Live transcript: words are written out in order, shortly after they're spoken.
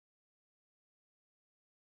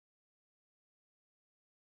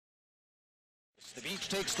The Beach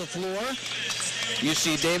takes the floor.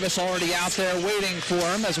 UC Davis already out there waiting for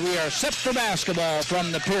him as we are set for basketball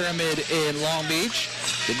from the Pyramid in Long Beach.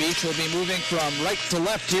 The Beach will be moving from right to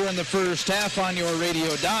left here in the first half on your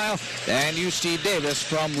radio dial, and UC Davis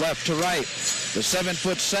from left to right. The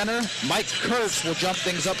 7-foot center, Mike Kurtz, will jump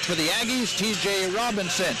things up for the Aggies. TJ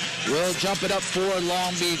Robinson will jump it up for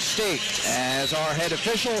Long Beach State. As our head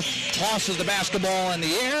official tosses the basketball in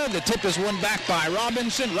the air, the tip is won back by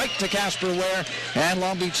Robinson right to Casper Ware, and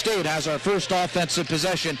Long Beach State has our first offensive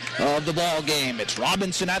possession of the ball game. It's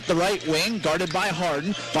Robinson at the right wing, guarded by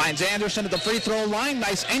Harden, finds Anderson at the free throw line.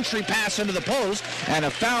 Nice entry pass into the post, and a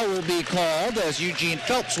foul will be called as Eugene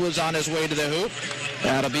Phelps was on his way to the hoop.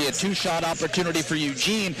 That'll be a two-shot opportunity for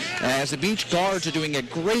Eugene, as the Beach guards are doing a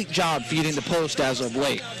great job feeding the post as of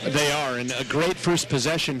late. They are, and a great first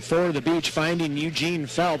possession for the Beach, finding Eugene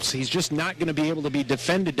Phelps. He's just not going to be able to be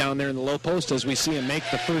defended down there in the low post as we see him make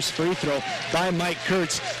the first free throw by Mike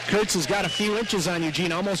Kurtz. Kurtz has got a few inches on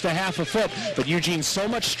Eugene, almost a half a foot, but Eugene's so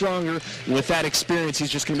much stronger with that experience, he's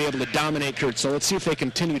just going to be able to dominate Kurtz. So let's see if they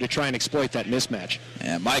continue to try and exploit that mismatch.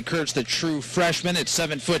 And Mike Kurtz, the true freshman at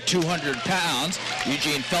 7 foot, 200 pounds.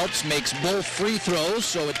 Eugene Phelps makes both free throws,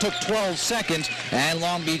 so it took 12 seconds, and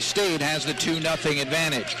Long Beach State has the 2-0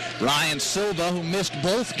 advantage. Ryan Silva, who missed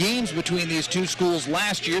both games between these two schools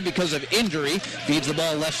last year because of injury, feeds the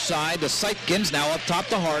ball left side to Seitkins, now up top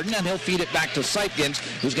to Harden, and he'll feed it back to Seitkins,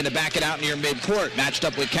 who's going to back it out near midcourt. Matched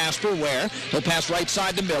up with Casper Ware. He'll pass right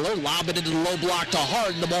side to Miller, lob it into the low block to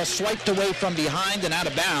Harden. The ball swiped away from behind and out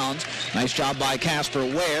of bounds. Nice job by Casper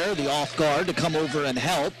Ware, the off guard, to come over and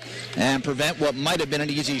help and prevent what might have been an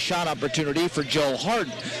easy shot opportunity for Joe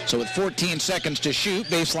Harden. So with 14 seconds to shoot,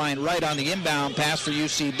 baseline right on the inbound pass for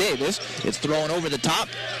UC Davis. It's thrown over the top,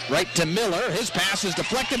 right to Miller. His pass is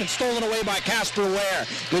deflected and stolen away by Casper Ware.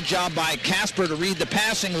 Good job by Casper to read the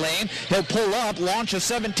passing lane. He'll pull up, launch a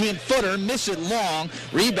 17-footer, miss it long.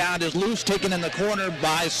 Rebound is loose, taken in the corner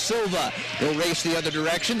by Silva. He'll race the other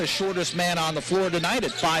direction. The shortest man on the floor tonight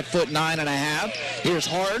at 5'9.5". Here's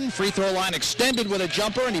Harden, free throw line extended with a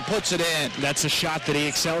jumper, and he puts it in. That's a shot that he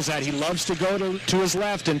excels at. He loves to go to his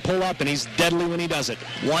left and pull up, and he's deadly when he does it.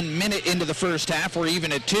 1 minute into the first half, we're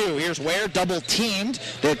even at 2. Here's Ware, double teamed.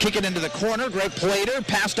 They'll kick it into the corner. Greg Plater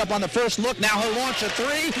passed up on the first look. Now he'll launch a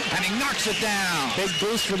three, and he knocks it down. Big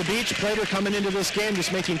boost for the Beach. Plater coming into this game,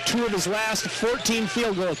 just making 2 of his last 14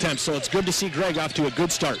 field goal attempts, so it's good to see Greg off to a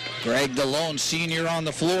good start. Greg, the lone senior on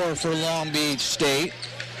the floor for Long Beach State,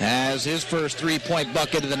 has his first three-point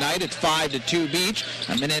bucket of the night. It's 5-2 Beach.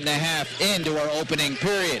 A minute and a half into our opening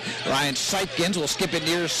period. Ryan Seitkins will skip it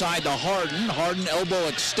near side to Harden. Harden elbow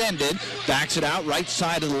extended, backs it out right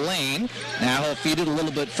side of the lane. Now he'll feed it a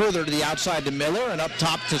little bit further to the outside to Miller, and up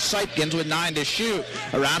top to Seitkins with 9 to shoot.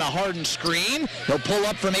 Around a Harden screen, he'll pull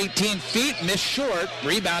up from 18 feet, miss short,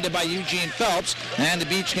 rebounded by Eugene Phelps, and the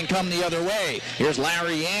Beach can come the other way. Here's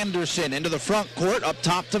Larry Anderson into the front court, up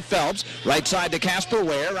top to Phelps, right side to Casper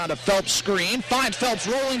Ware. Around a Phelps screen, finds Phelps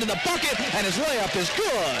rolling to the bucket, and his layup is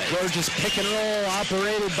good. Gorgeous pick and roll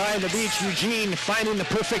operated by the Beach. Eugene finding the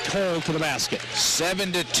perfect hole to the basket.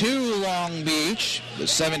 7-2 Long Beach. With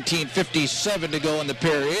 17:57 to go in the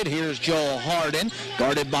period. Here's Joel Harden,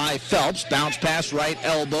 guarded by Phelps. Bounce pass right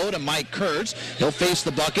elbow to Mike Kurtz. He'll face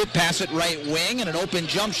the bucket, pass it right wing, and an open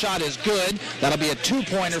jump shot is good. That'll be a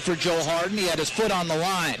two-pointer for Joe Harden. He had his foot on the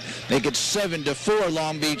line. Make it 7-4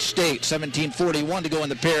 Long Beach State. 17:41 to go in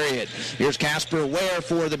the period. Here's Casper Ware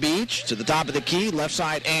for the Beach. To the top of the key, left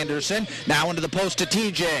side Anderson. Now into the post to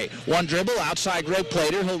TJ. One dribble, outside Greg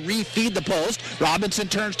Plater. He'll refeed the post. Robinson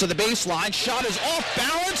turns to the baseline. Shot is off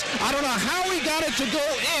balance. I don't know how he got it to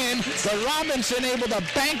go in, but Robinson able to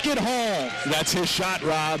bank it home. That's his shot,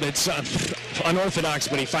 Rob. It's unorthodox,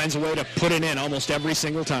 but he finds a way to put it in almost every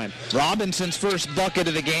single time. Robinson's first bucket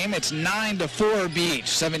of the game. It's 9-4 Beach.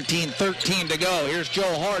 17:13 to go. Here's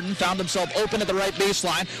Joe Harden. Found himself open at the right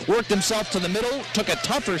baseline. Worked himself to the middle. Took a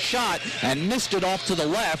tougher shot and missed it off to the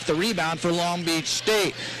left. The rebound for Long Beach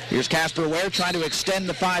State. Here's Casper Ware trying to extend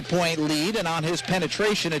the 5-point lead, and on his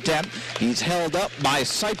penetration attempt, he's held up by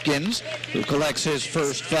Seitkins, who collects his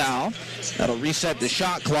first foul. That'll reset the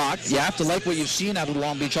shot clock. You have to like what you've seen out of the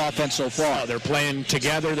Long Beach offense so far. They're playing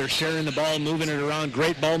together. They're sharing the ball, moving it around.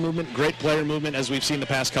 Great ball movement, great player movement, as we've seen the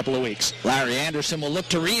past couple of weeks. Larry Anderson will look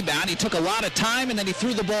to rebound. He took a lot of time, and then he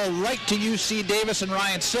threw the ball right to UC Davis and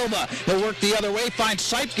Ryan Silva. He'll work the other way, finds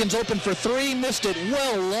Seitkins open for three, missed it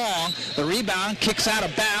well long. The rebound kicks out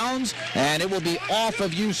of bounds, and it will be off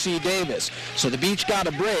of UC Davis. So the Beach got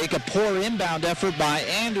a break. A poor inbound effort by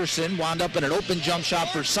Anderson wound up in an open jump shot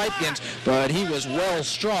for Seitkins, but he was well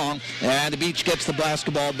strong, and the Beach gets the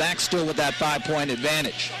basketball back still with that 5-point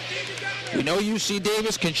advantage. We know UC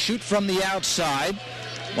Davis can shoot from the outside.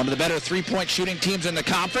 One of the better three-point shooting teams in the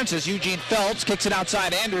conference as Eugene Phelps kicks it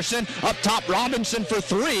outside Anderson. Up top, Robinson for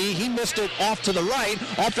three. He missed it off to the right.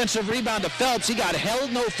 Offensive rebound to Phelps. He got held,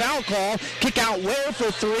 no foul call. Kick out Ware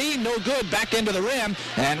for three. No good. Back into the rim.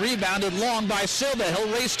 And rebounded long by Silva. He'll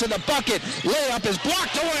race to the bucket. Layup is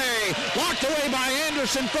blocked away. Blocked away by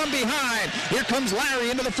Anderson from behind. Here comes Larry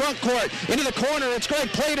into the front court. Into the corner. It's Greg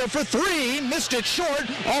Plater for three. Missed it short.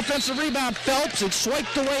 Offensive rebound Phelps. It's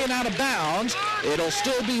swiped away and out of bounds. It'll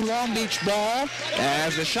still be Long Beach ball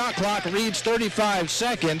as the shot clock reads 35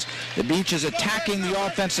 seconds. The Beach is attacking the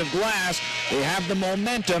offensive glass. They have the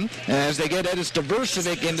momentum as they get Edis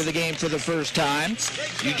Diversevic into the game for the first time.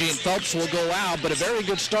 Eugene Phelps will go out, but a very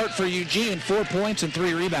good start for Eugene. 4 points and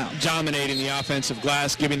 3 rebounds. Dominating the offensive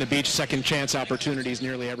glass, giving the Beach second chance opportunities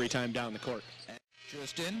nearly every time down the court.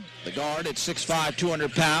 Tristan, the guard at 6'5",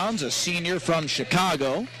 200 pounds, a senior from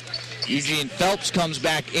Chicago. Eugene Phelps comes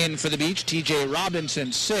back in for the Beach. T.J.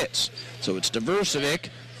 Robinson sits. So it's Diversevic,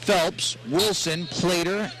 Phelps, Wilson,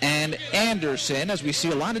 Plater, and Anderson, as we see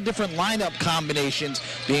a lot of different lineup combinations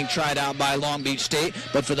being tried out by Long Beach State,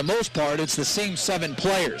 but for the most part, it's the same 7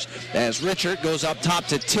 players. As Richard goes up top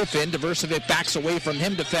to Tiffin, Diversevic backs away from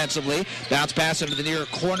him defensively. Bounce pass into the near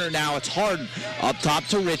corner now. It's Harden. Up top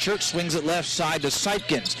to Richard, swings it left side to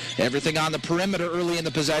Sipkins. Everything on the perimeter early in the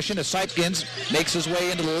possession as Sipkins makes his way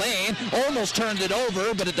into the lane. Almost turned it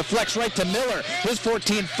over, but it deflects right to Miller. His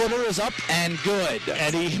 14-footer is up and good.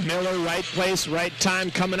 Eddie Miller, right place, right time,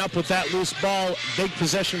 coming up with that loose ball. Big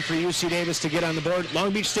possession for UC Davis to get on the board.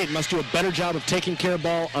 Long Beach State must do a better job of taking care of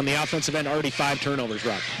ball on the offensive end. Already 5 turnovers,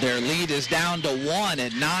 Rob. Their lead is down to 1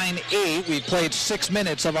 at 9-8. We've played 6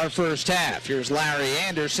 minutes of our first half. Here's Larry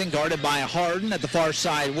Anderson, guarded by Harden at the far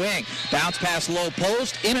side wing. Bounce pass low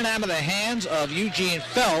post, in and out of the hands of Eugene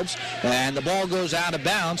Phelps, and the ball goes out of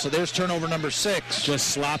bounds, so there's turnover number 6. Just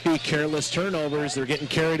sloppy, careless turnovers. They're getting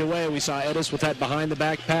carried away. We saw Edis with that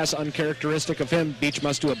behind-the-back pass, uncharacteristic of him. Beach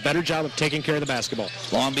must do a better job of taking care of the basketball.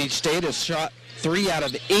 Long Beach State has shot 3 out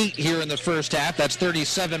of 8 here in the first half. That's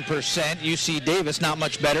 37%. UC Davis not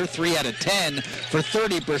much better. 3 out of 10 for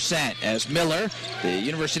 30%. As Miller, the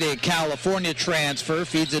University of California transfer,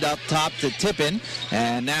 feeds it up top to Tippin.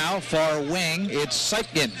 And now far wing, it's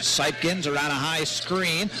Sipkins. Sipkins around a high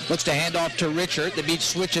screen. Looks to hand off to Richard. The Beach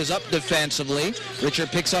switches up defensively. Richard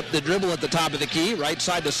picks up the dribble at the top of the key. Right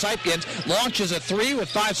side to Sipkins. Launches a 3 with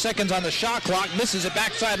 5 seconds on the shot clock. Misses it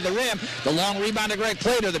backside of the rim. The long rebound to Greg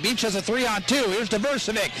Plater. The Beach has a 3-on-2. Here's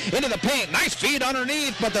Diversevic into the paint. Nice feed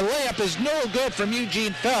underneath, but the layup is no good from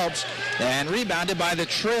Eugene Phelps and rebounded by the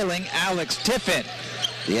trailing Alex Tiffin.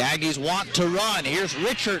 The Aggies want to run. Here's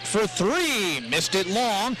Richard for 3. Missed it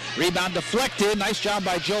long. Rebound deflected. Nice job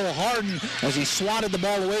by Joe Harden as he swatted the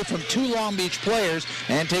ball away from 2 Long Beach players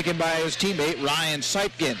and taken by his teammate Ryan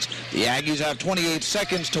Sipkins. The Aggies have 28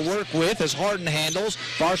 seconds to work with as Harden handles.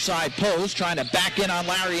 Far side post, trying to back in on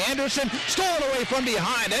Larry Anderson. Stolen away from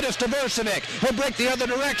behind. Edis Diversevic. He'll break the other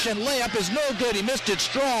direction. Layup is no good. He missed it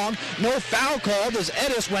strong. No foul called as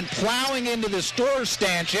Edis went plowing into the store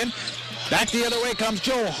stanchion. Back the other way comes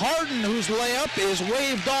Joe Harden, whose layup is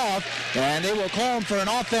waved off, and they will call him for an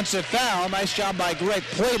offensive foul. Nice job by Greg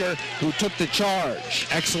Plater, who took the charge.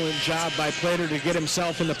 Excellent job by Plater to get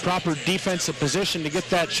himself in the proper defensive position to get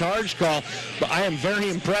that charge call. But I am very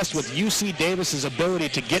impressed with UC Davis's ability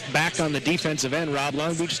to get back on the defensive end, Rob.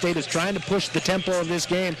 Long Beach State is trying to push the tempo of this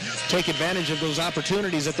game, take advantage of those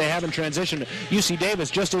opportunities that they have in transition. UC Davis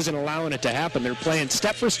just isn't allowing it to happen. They're playing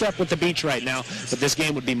step for step with the Beach right now, but this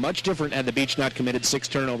game would be much different had the Beach not committed 6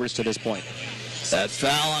 turnovers to this point. That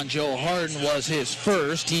foul on Joe Harden was his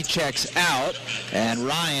first. He checks out, and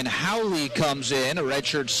Ryan Howley comes in, a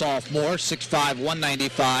redshirt sophomore, 6'5",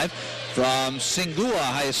 195, from Singua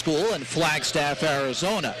High School in Flagstaff,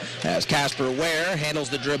 Arizona. As Casper Ware handles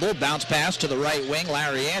the dribble, bounce pass to the right wing.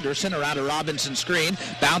 Larry Anderson around a Robinson screen,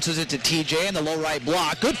 bounces it to TJ in the low right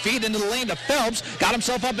block. Good feed into the lane to Phelps, got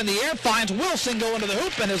himself up in the air, finds Wilson going to the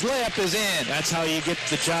hoop, and his layup is in. That's how you get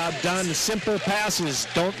the job done. Simple passes.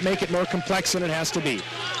 Don't make it more complex than it has to be.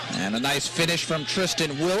 And a nice finish from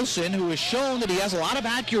Tristan Wilson, who has shown that he has a lot of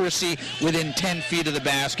accuracy within 10 feet of the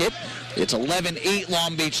basket. It's 11-8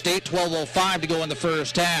 Long Beach State, 12:05 to go in the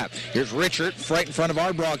first half. Here's Richard right in front of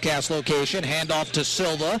our broadcast location. Handoff to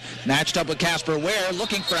Silva, matched up with Casper Ware,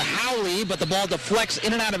 looking for Howley, but the ball deflects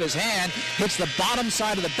in and out of his hand, hits the bottom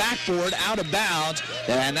side of the backboard out of bounds,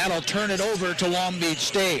 and that'll turn it over to Long Beach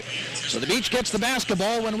State. So the Beach gets the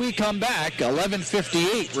basketball when we come back.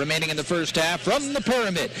 11:58 remaining in the first half from the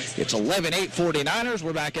Pyramid. It's 11-8 49ers.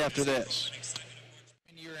 We're back after this.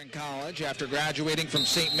 in college after graduating from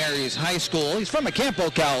St. Mary's High School. He's from Campo,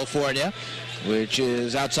 California, which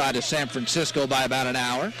is outside of San Francisco by about an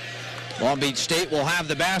hour. Long Beach State will have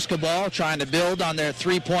the basketball, trying to build on their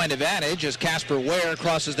three-point advantage as Casper Ware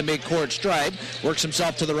crosses the midcourt stripe, works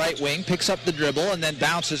himself to the right wing, picks up the dribble, and then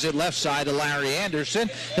bounces it left side to Larry Anderson.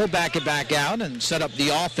 He'll back it back out and set up the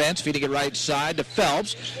offense, feeding it right side to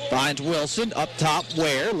Phelps. Finds Wilson, up top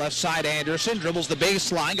Ware, left side Anderson, dribbles the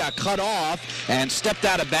baseline, got cut off, and stepped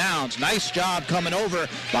out of bounds. Nice job coming over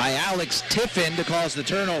by Alex Tiffin to cause the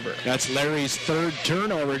turnover. That's Larry's third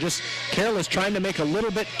turnover. Just careless, trying to make a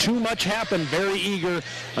little bit too much happen. Very eager.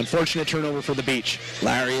 Unfortunate turnover for the Beach.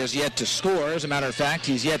 Larry has yet to score. As a matter of fact,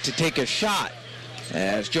 he's yet to take a shot.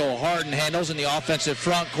 As Joe Harden handles in the offensive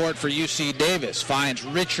front court for UC Davis. Finds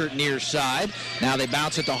Richard near side. Now they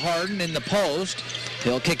bounce it to Harden in the post.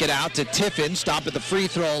 He'll kick it out to Tiffin. Stop at the free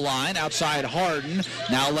throw line. Outside Harden.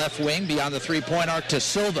 Now left wing beyond the three-point arc to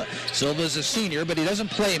Silva. Silva's a senior, but he doesn't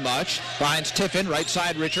play much. Finds Tiffin. Right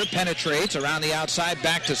side Richard. Penetrates around the outside.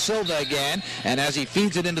 Back to Silva again. And as he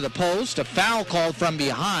feeds it into the post, a foul called from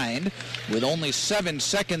behind with only 7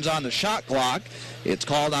 seconds on the shot clock. It's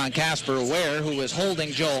called on Casper Ware, who is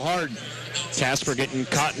holding Joe Harden. Casper getting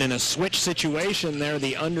caught in a switch situation there.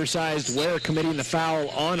 The undersized Ware committing the foul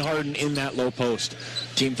on Harden in that low post.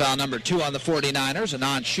 Team foul number 2 on the 49ers, a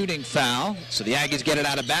non-shooting foul. So the Aggies get it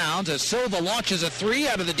out of bounds as Silva launches a three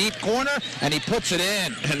out of the deep corner, and he puts it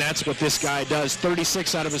in. And that's what this guy does.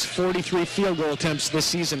 36 out of his 43 field goal attempts this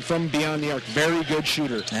season from beyond the arc. Very good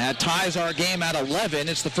shooter. That ties our game at 11.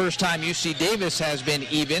 It's the first time UC Davis has been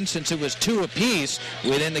even since it was 2 apiece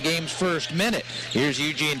within the game's first minute. Here's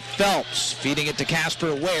Eugene Phelps feeding it to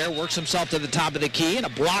Casper Ware, works himself to the top of the key, and a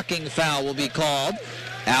blocking foul will be called.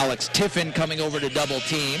 Alex Tiffin coming over to double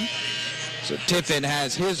team. So Tiffin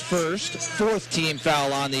has his first, 4th team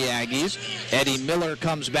foul on the Aggies. Eddie Miller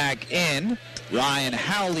comes back in. Ryan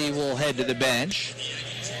Howley will head to the bench.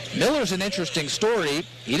 Miller's an interesting story.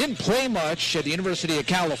 He didn't play much at the University of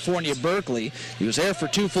California, Berkeley. He was there for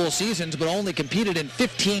 2 full seasons, but only competed in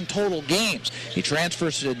 15 total games. He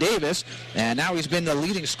transfers to Davis, and now he's been the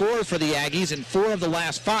leading scorer for the Aggies in 4 of the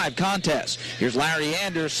last 5 contests. Here's Larry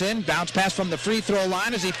Anderson, bounce pass from the free throw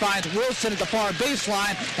line as he finds Wilson at the far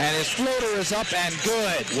baseline, and his floater is up and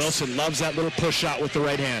good. Wilson loves that little push shot with the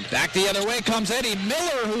right hand. Back the other way comes Eddie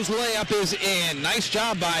Miller, whose layup is in. Nice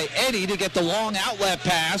job by Eddie to get the long outlet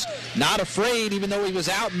pass. Not afraid, even though he was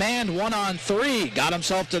outmanned 1-on-3. Got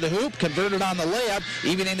himself to the hoop, converted on the layup,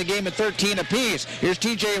 evening the game at 13 apiece. Here's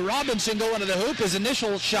T.J. Robinson going to the hoop. His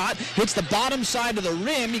initial shot hits the bottom side of the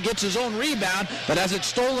rim. He gets his own rebound, but has it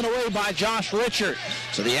stolen away by Josh Richard.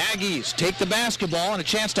 So the Aggies take the basketball and a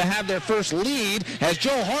chance to have their first lead as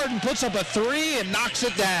Joe Harden puts up a 3 and knocks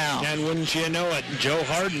it down. And wouldn't you know it, Joe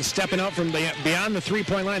Harden stepping out from beyond the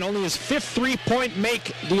three-point line. Only his 5th three-point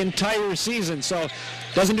make the entire season. So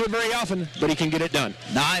doesn't do it very often, but he can get it done.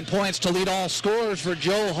 9 points to lead all scorers for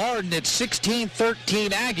Joe Harden. It's 16-13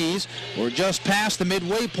 Aggies. We're just past the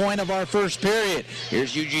midway point of our first period.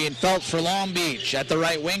 Here's Eugene Phelps for Long Beach. At the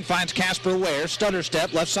right wing finds Casper Ware. Stutter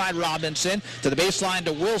step, left side Robinson. To the baseline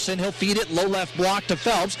to Wilson. He'll feed it, low left block to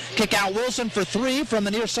Phelps. Kick out Wilson for 3 from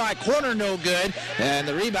the near side corner, no good. And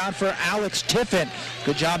the rebound for Alex Tiffin.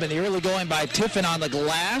 Good job in the early going by Tiffin on the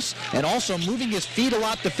glass. And also moving his feet a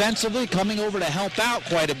lot defensively, coming over to help out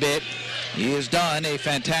quite a bit. He has done a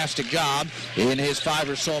fantastic job in his 5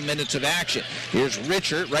 or so minutes of action. Here's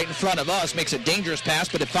Richard right in front of us, makes a dangerous pass,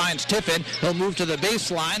 but it finds Tiffin. He'll move to the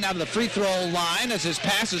baseline, out of the free throw line as his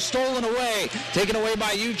pass is stolen away. Taken away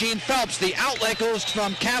by Eugene Phelps. The outlet goes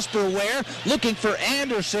from Casper Ware, looking for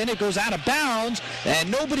Anderson. It goes out of bounds, and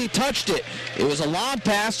nobody touched it. It was a lob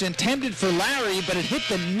pass intended for Larry, but it hit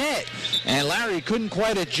the net, and Larry couldn't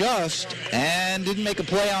quite adjust and didn't make a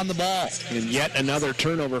play on the ball. And yet another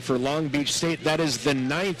turnover for Long Beach State. That is the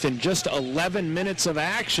 9th in just 11 minutes of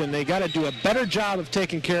action. They got to do a better job of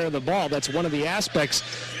taking care of the ball. That's one of the aspects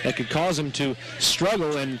that could cause them to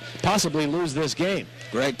struggle and possibly lose this game.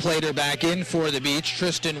 Greg Plater back in for the Beach.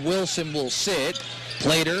 Tristan Wilson will sit.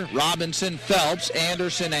 Plater, Robinson, Phelps,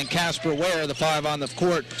 Anderson, and Casper Ware, the 5 on the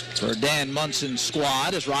court for Dan Munson's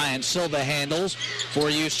squad, as Ryan Silva handles for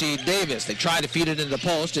UC Davis. They try to feed it into the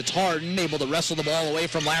post. It's Harden, able to wrestle the ball away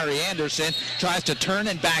from Larry Anderson. Tries to turn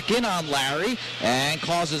and back in on Larry and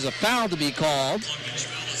causes a foul to be called.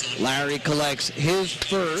 Larry collects his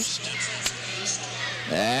first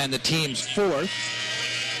and the team's 4th.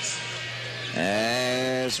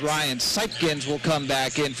 As Ryan Sipkins will come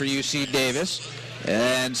back in for UC Davis.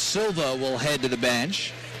 And Silva will head to the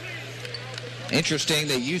bench. Interesting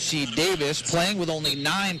that UC Davis playing with only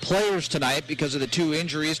 9 players tonight because of the 2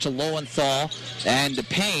 injuries to Lowenthal and to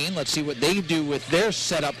Payne. Let's see what they do with their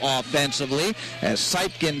setup offensively as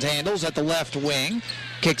Sipkins handles at the left wing,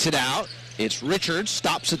 kicks it out. It's Richards,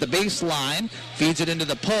 stops at the baseline, feeds it into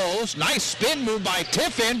the post. Nice spin move by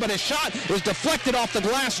Tiffin, but his shot is deflected off the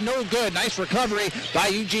glass. No good. Nice recovery by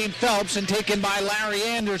Eugene Phelps and taken by Larry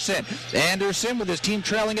Anderson. Anderson, with his team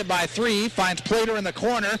trailing it by 3, finds Plater in the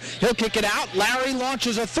corner. He'll kick it out. Larry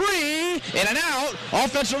launches a 3. In and out.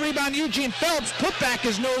 Offensive rebound, Eugene Phelps. Putback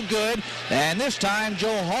is no good. And this time,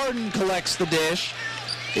 Joe Harden collects the dish.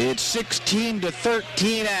 It's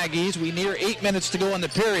 16-13 Aggies. We near 8 minutes to go in the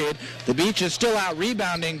period. The Beach is still out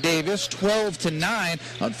rebounding Davis, 12-9.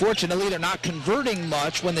 Unfortunately, they're not converting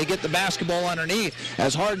much when they get the basketball underneath.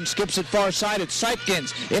 As Harden skips it far side, it's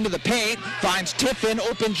Sipkins into the paint, finds Tiffin.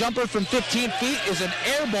 Open jumper from 15 feet is an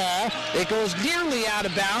air ball. It goes nearly out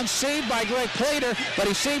of bounds, saved by Greg Plater, but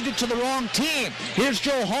he saved it to the wrong team. Here's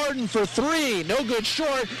Joe Harden for 3. No good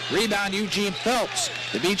short. Rebound Eugene Phelps.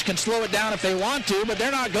 The Beach can slow it down if they want to, but they're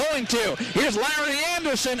not going to. Here's Larry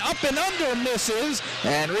Anderson, up and under, misses,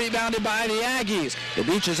 and rebounded by the Aggies. The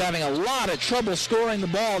Beach is having a lot of trouble scoring the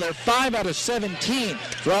ball. They're 5 out of 17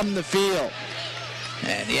 from the field.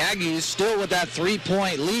 And the Aggies still with that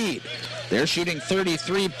 3-point lead. They're shooting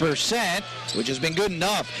 33%, which has been good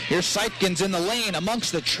enough. Here's Sipkins in the lane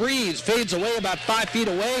amongst the trees. Fades away about 5 feet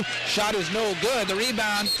away. Shot is no good. The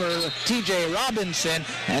rebound for T.J. Robinson,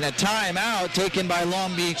 and a timeout taken by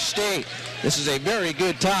Long Beach State. This is a very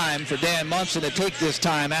good time for Dan Munson to take this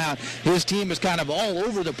timeout. His team is kind of all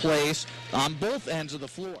over the place on both ends of the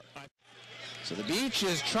floor. So the Beach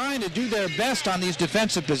is trying to do their best on these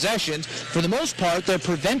defensive possessions. For the most part, they're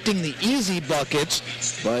preventing the easy buckets,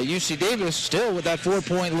 but UC Davis still with that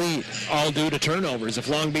 4-point lead. All due to turnovers. If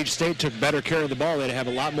Long Beach State took better care of the ball, they'd have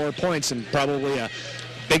a lot more points and probably a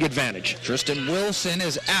big advantage. Tristan Wilson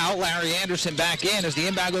is out. Larry Anderson back in as the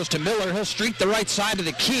inbound goes to Miller. He'll streak the right side of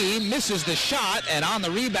the key, misses the shot, and on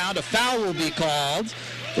the rebound, a foul will be called.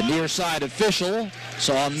 The near side official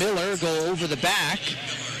saw Miller go over the back.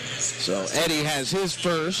 So Eddie has his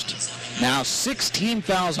first. Now 16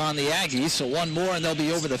 fouls on the Aggies, so one more and they'll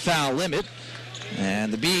be over the foul limit.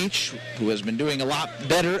 And the Beach, who has been doing a lot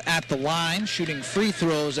better at the line, shooting free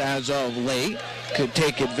throws as of late, could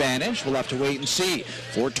take advantage. We'll have to wait and see.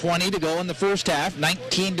 4:20 to go in the first half,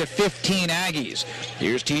 19-15 Aggies.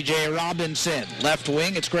 Here's T.J. Robinson. Left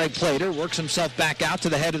wing, it's Greg Plater. Works himself back out to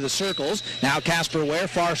the head of the circles. Now Casper Ware,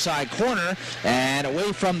 far side corner. And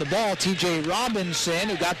away from the ball, T.J. Robinson,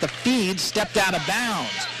 who got the feed, stepped out of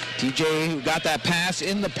bounds. T.J., who got that pass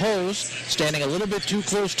in the post, standing a little bit too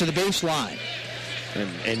close to the baseline.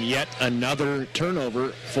 And yet another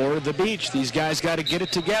turnover for the Beach. These guys got to get it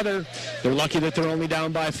together. They're lucky that they're only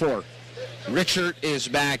down by 4. Richard is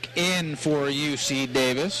back in for UC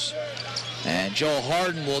Davis. And Joe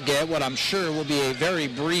Harden will get what I'm sure will be a very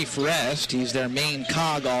brief rest. He's their main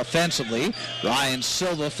cog offensively. Ryan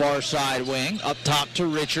Silva, far side wing. Up top to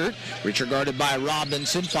Richard. Richard guarded by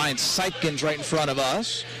Robinson. Finds Sipkins right in front of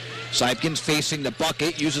us. Sipkins facing the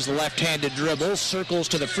bucket, uses the left-handed dribble, circles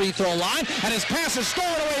to the free throw line, and his pass is stolen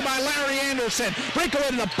away by Larry Anderson. Breakaway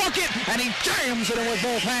to the bucket, and he jams it in with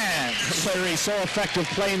both hands. Larry's so effective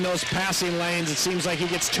playing those passing lanes. It seems like he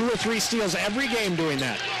gets 2 or 3 steals every game doing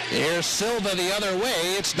that. Here's Silva the other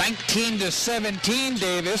way. It's 19-17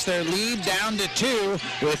 Davis. Their lead down to 2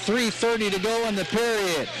 with 3:30 to go in the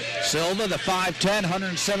period. Silva, the 5'10",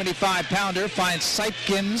 175-pounder, finds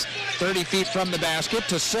Sipkins 30 feet from the basket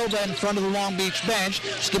to Silva in front of the Long Beach bench.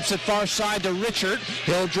 Skips it far side to Richard.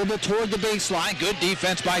 He'll dribble toward the baseline. Good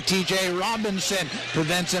defense by T.J. Robinson.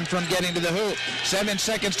 Prevents him from getting to the hoop. 7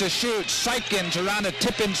 seconds to shoot. Sipkins around a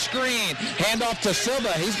tip and screen. Hand off to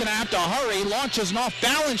Silva. He's going to have to hurry. Launches an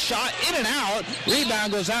off-balance shot. In and out.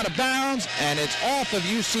 Rebound goes out of bounds, and it's off of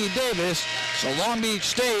UC Davis. So Long Beach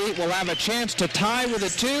State will have a chance to tie with a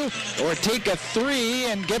 2 or take a 3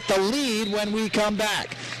 and get the lead when we come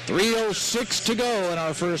back. 3:06 to go in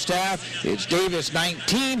our first half. It's Davis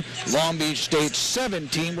 19, Long Beach State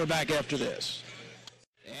 17. We're back after this.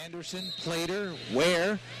 Anderson, Plater,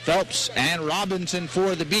 Ware, Phelps, and Robinson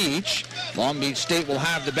for the Beach. Long Beach State will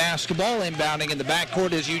have the basketball. Inbounding in the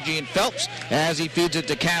backcourt is Eugene Phelps as he feeds it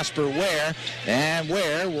to Casper Ware. And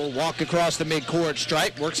Ware will walk across the midcourt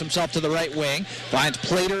stripe, works himself to the right wing, finds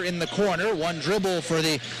Plater in the corner. One dribble for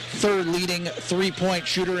the third leading three-point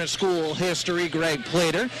shooter in school history, Greg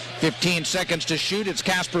Plater. 15 seconds to shoot. It's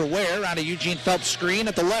Casper Ware on a Eugene Phelps screen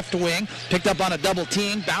at the left wing. Picked up on a double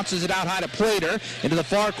team, bounces it out high to Plater into the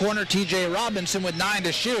far far corner, T.J. Robinson with 9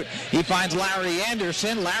 to shoot. He finds Larry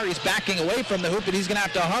Anderson. Larry's backing away from the hoop, and he's going to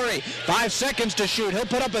have to hurry. 5 seconds to shoot. He'll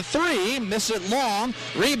put up a 3, miss it long.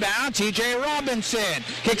 Rebound, T.J. Robinson.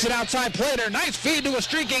 Kicks it outside Plater. Nice feed to a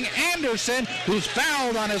streaking Anderson, who's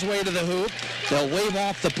fouled on his way to the hoop. They'll wave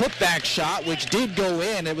off the putback shot, which did go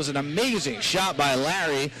in. It was an amazing shot by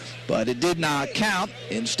Larry, but it did not count.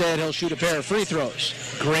 Instead, he'll shoot a pair of free throws.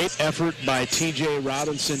 Great effort by T.J.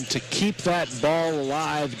 Robinson to keep that ball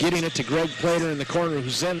alive, getting it to Greg Plater in the corner,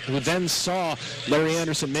 who then saw Larry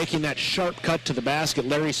Anderson making that sharp cut to the basket.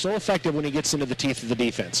 Larry's so effective when he gets into the teeth of the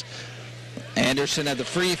defense. Anderson at the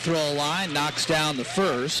free throw line knocks down the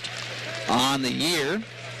first on the year.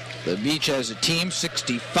 The Beach as a team,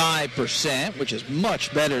 65%, which is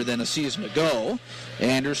much better than a season ago.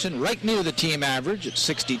 Anderson right near the team average at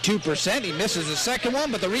 62%. He misses the second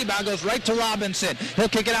one, but the rebound goes right to Robinson. He'll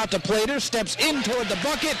kick it out to Plater, steps in toward the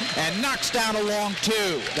bucket, and knocks down a long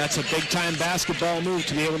 2. That's a big-time basketball move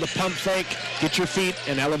to be able to pump fake, get your feet,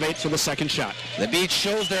 and elevate for the second shot. The Beach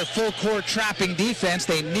shows their full-court trapping defense.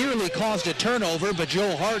 They nearly caused a turnover, but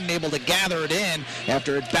Joe Harden able to gather it in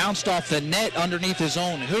after it bounced off the net underneath his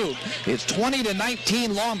own hoop. It's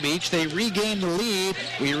 20-19 Long Beach. They regain the lead.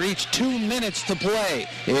 We reach 2 minutes to play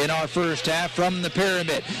in our first half from the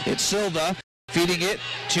pyramid. It's Silva feeding it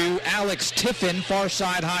to Alex Tiffin, far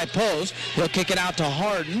side high post. He'll kick it out to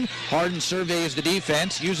Harden. Harden surveys the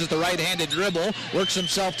defense, uses the right-handed dribble, works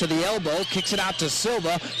himself to the elbow, kicks it out to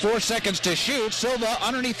Silva. 4 seconds to shoot. Silva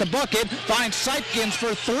underneath the bucket, finds Sipkins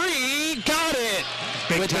for 3. Got it!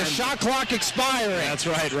 With the shot clock expiring. That's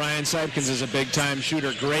right. Ryan Sipkins is a big-time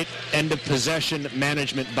shooter. Great end-of-possession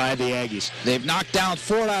management by the Aggies. They've knocked down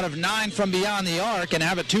 4 out of 9 from beyond the arc and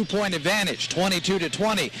have a 2-point advantage,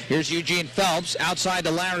 22-20. Here's Eugene Phelps outside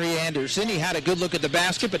to Larry Anderson. He had a good look at the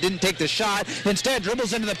basket but didn't take the shot. Instead,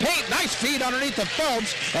 dribbles into the paint. Nice feed underneath the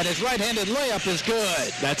Phelps, and his right-handed layup is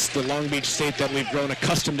good. That's the Long Beach State that we've grown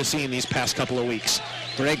accustomed to seeing these past couple of weeks.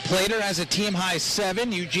 Greg Plater has a team-high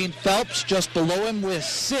 7. Eugene Phelps just below him with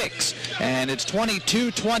 6. And it's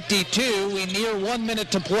 22-22. We near 1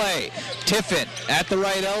 minute to play. Tiffin at the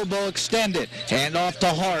right elbow extended. Hand off to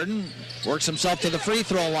Harden. Works himself to the free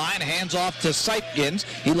throw line. Hands off to Sipkins.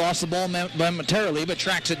 He lost the ball momentarily, but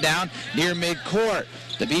tracks it down near midcourt.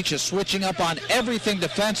 The Beach is switching up on everything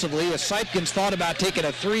defensively as Sipkins thought about taking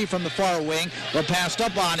a 3 from the far wing, but passed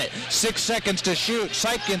up on it. 6 seconds to shoot.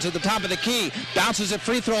 Sipkins at the top of the key. Bounces at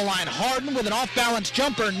free throw line. Harden with an off-balance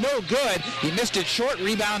jumper. No good. He missed it short.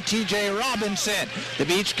 Rebound T.J. Robinson. The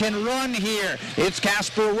Beach can run here. It's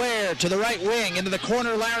Casper Ware to the right wing. Into the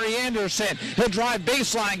corner, Larry Anderson. He'll drive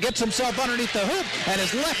baseline. Gets himself underneath the hoop, and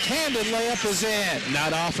his left-handed layup is in.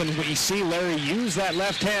 Not often we see Larry use that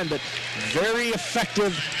left hand, but very effective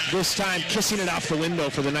this time, kissing it off the window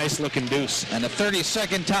for the nice-looking deuce. And the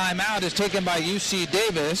 30-second timeout is taken by UC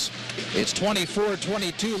Davis. It's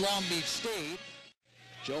 24-22 Long Beach State.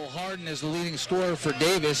 Joe Harden is the leading scorer for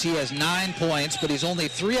Davis. He has 9 points, but he's only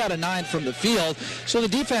 3 out of 9 from the field. So the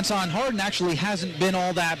defense on Harden actually hasn't been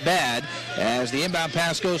all that bad. As the inbound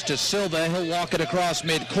pass goes to Silva, he'll walk it across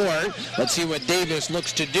midcourt. Let's see what Davis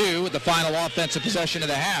looks to do with the final offensive possession of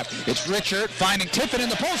the half. It's Richard finding Tiffin in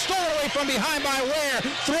the post, stolen away from behind by Ware.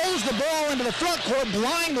 Throws the ball into the front court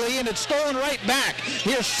blindly, and it's stolen right back.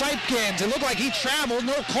 Here's Sipkins. It looked like he traveled,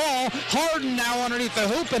 no call. Harden now underneath the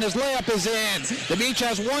hoop, and his layup is in. The Beach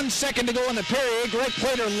has 1 second to go in the period. Greg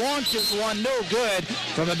Plater launches one, no good,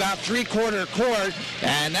 from about three-quarter court.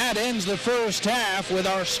 And that ends the first half with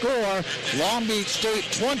our score, Long Beach State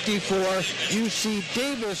 24, UC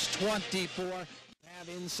Davis 24.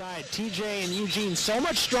 Inside, TJ and Eugene so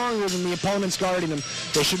much stronger than the opponents guarding them.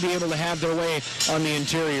 They should be able to have their way on the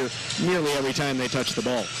interior nearly every time they touch the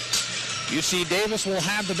ball. UC Davis will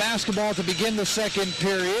have the basketball to begin the second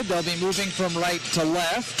period. They'll be moving from right to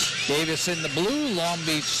left. Davis in the blue, Long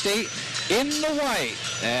Beach State in the white,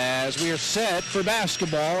 as we are set for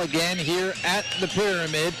basketball again here at the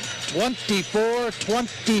Pyramid.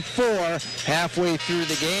 24-24 halfway through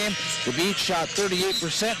the game. The Beach shot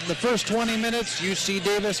 38% in the first 20 minutes. UC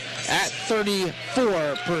Davis at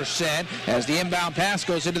 34% as the inbound pass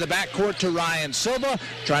goes into the backcourt to Ryan Silva,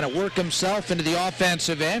 trying to work himself into the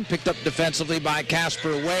offensive end. Picked up defensively by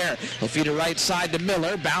Casper Ware. He'll feed it right side to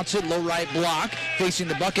Miller. Bounce it, low right block. Facing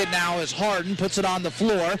the bucket now is Harden. Puts it on the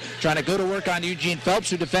floor. Trying to go to work on Eugene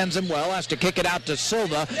Phelps, who defends him well. Has to kick it out to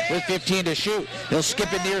Silva with 15 to shoot. He'll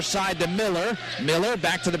skip it near side side to Miller. Miller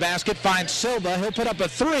back to the basket, finds Silva. He'll put up a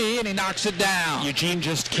three, and he knocks it down. Eugene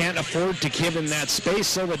just can't afford to give him that space.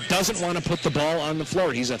 Silva doesn't want to put the ball on the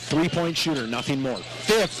floor. He's a three-point shooter, nothing more.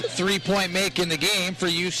 Fifth three-point make in the game for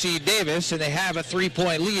UC Davis, and they have a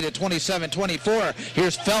three-point lead at 27-24.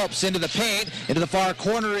 Here's Phelps into the paint. Into the far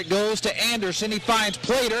corner it goes to Anderson. He finds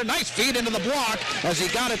Plater. Nice feed into the block as he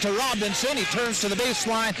got it to Robinson. He turns to the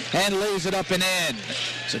baseline and lays it up and in.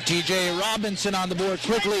 So TJ Robinson on the board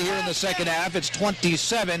quickly here in the second half. It's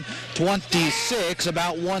 27-26,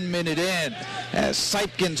 about 1 minute in. As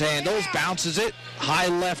Sipkins handles, bounces it, high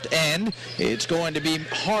left end. It's going to be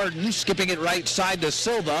Harden, skipping it right side to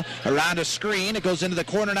Silva. Around a screen, it goes into the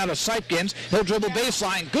corner now to Sipkins. He'll dribble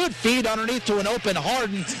baseline. Good feed underneath to an open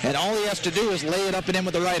Harden, and all he has to do is lay it up and in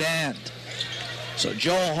with the right hand. So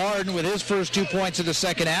Joel Harden with his first 2 points in the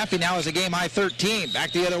second half. He now has a game-high 13.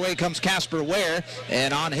 Back the other way comes Casper Ware,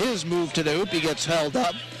 and on his move to the hoop, he gets held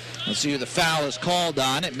up. Let's see who the foul is called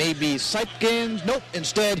on. It may be Sipkins. Nope.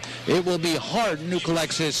 Instead, it will be Harden who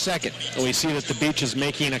collects his second. We see that the Beach is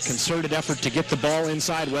making a concerted effort to get the ball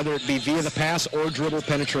inside, whether it be via the pass or dribble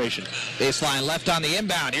penetration. Baseline left on the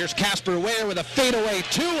inbound. Here's Casper Ware with a fadeaway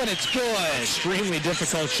two, and it's good. Extremely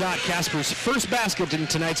difficult shot. Casper's first basket in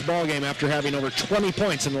tonight's ballgame after having over 20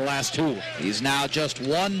 points in the last two. He's now just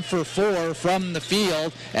 1 for 4 from the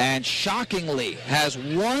field, and shockingly has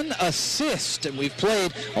 1 assist. And we've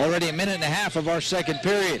played already a minute and a half of our second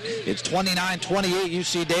period. It's 29-28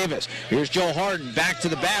 UC Davis. Here's Joe Harden back to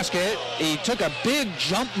the basket. He took a big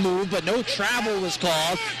jump move, but no travel was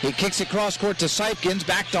called. He kicks it cross court to Sipkins,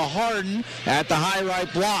 back to Harden at the high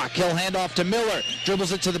right block. He'll hand off to Miller.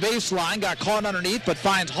 Dribbles it to the baseline, got caught underneath, but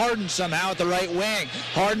finds Harden somehow at the right wing.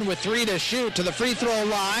 Harden with 3 to shoot to the free throw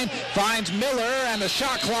line, finds Miller, and the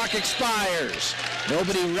shot clock expires.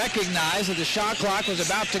 Nobody recognized that the shot clock was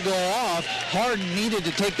about to go off. Harden needed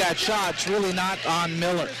to take that shot. It's really not on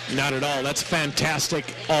Miller. Not at all. That's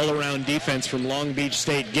fantastic all-around defense from Long Beach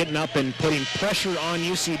State, getting up and putting pressure on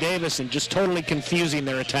UC Davis and just totally confusing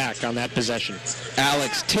their attack on that possession.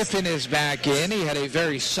 Alex Tiffin is back in. He had a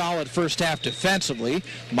very solid first half defensively.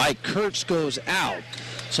 Mike Kurtz goes out.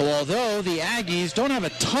 So although the Aggies don't have a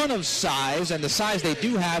ton of size, and the size they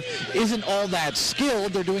do have isn't all that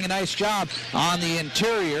skilled, they're doing a nice job on the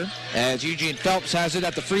interior as Eugene Phelps has it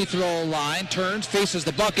at the free throw line, turns, faces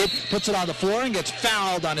the bucket, puts it on the floor, and gets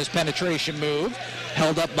fouled on his penetration move.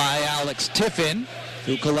 Held up by Alex Tiffin,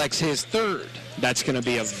 who collects his third. That's going to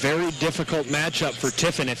be a very difficult matchup for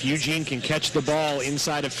Tiffin if Eugene can catch the ball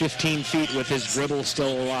inside of 15 feet with his dribble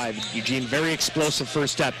still alive. Eugene, very explosive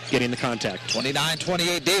first step, getting the contact.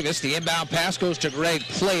 29-28 Davis. The inbound pass goes to Greg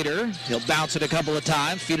Plater. He'll bounce it a couple of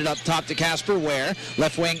times, feed it up top to Casper Ware.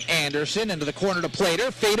 Left wing Anderson into the corner to Plater.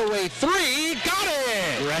 Fadeaway three. Got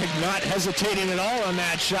it! Greg not hesitating at all on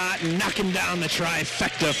that shot, knocking down the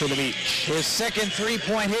trifecta for the Beach. His second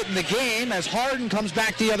three-point hit in the game as Harden comes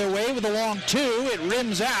back the other way with a long two. It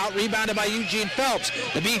rims out, rebounded by Eugene Phelps.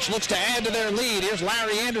 The Beach looks to add to their lead. Here's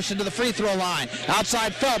Larry Anderson to the free throw line.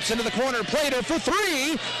 Outside Phelps into the corner. Plater for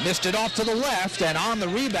three. Missed it off to the left, and on the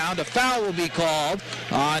rebound, a foul will be called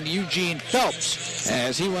on Eugene Phelps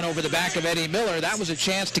as he went over the back of Eddie Miller. That was a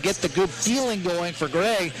chance to get the good feeling going for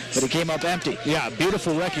Greg, but it came up empty. Yeah,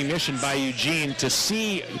 beautiful recognition by Eugene to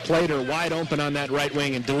see Plater wide open on that right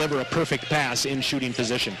wing and deliver a perfect pass in shooting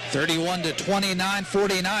position. 31-29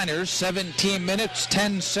 49ers, 17 minutes,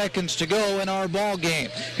 10 seconds to go in our ball game.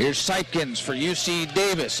 Here's Sipkins for UC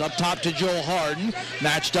Davis. Up top to Joel Harden,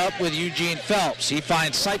 matched up with Eugene Phelps. He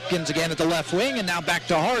finds Sipkins again at the left wing, and now back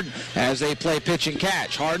to Harden as they play pitch and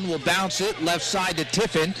catch. Harden will bounce it left side to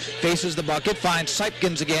Tiffin, faces the bucket, finds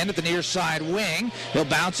Sipkins again at the near side wing. He'll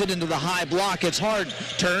bounce it into the high block. It's Harden.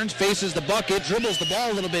 Turns, faces the bucket, dribbles the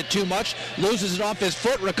ball a little bit too much, loses it off his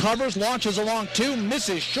foot, recovers, launches along two,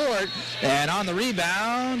 misses short, and on the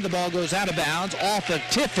rebound, the ball goes out of bounds off of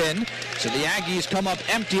Tiffin. So the Aggies come up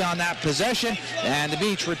empty on that possession, and the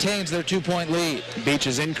Beach retains their 2-point lead. Beach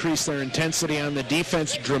has increased their intensity on the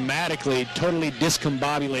defense dramatically, totally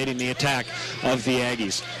discombobulating the attack of the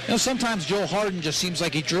Aggies. You know, sometimes Joe Harden just seems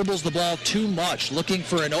like he dribbles the ball too much, looking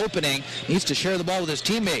for an opening. Needs to share the ball with his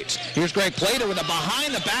teammates. Here's Greg Plater with a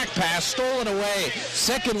behind-the-back pass, stolen away.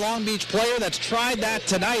 Second Long Beach player that's tried that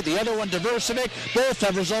tonight. The other one, Diversivic. Both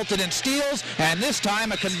have resulted in steals, and this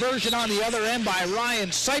time a conversion on the other end by Ryan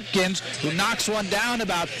Sipkins, who knocks one down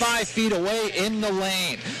about 5 feet away in the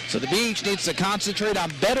lane. So the Beach needs to concentrate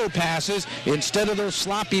on better passes instead of those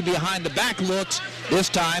sloppy behind-the-back looks. This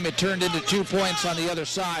time it turned into 2 points on the other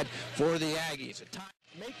side for the Aggies.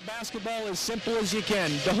 Make basketball as simple as you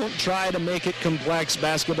can. Don't try to make it complex.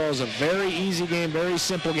 Basketball is a very easy game, very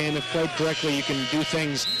simple game. If played correctly, you can do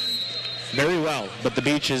things very well, but the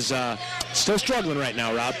Beach is still struggling right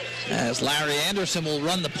now, Rob. As Larry Anderson will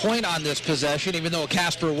run the point on this possession, even though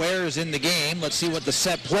Casper Ware is in the game. Let's see what the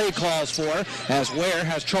set play calls for, as Ware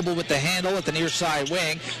has trouble with the handle at the near side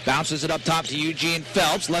wing. Bounces it up top to Eugene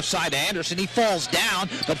Phelps. Left side to Anderson. He falls down,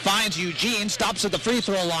 but finds Eugene. Stops at the free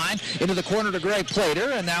throw line. Into the corner to Greg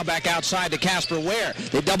Plater, and now back outside to Casper Ware.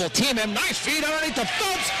 They double team him. Nice feed underneath the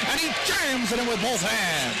Phelps, and he jams it in with both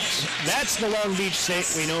hands. That's the Long Beach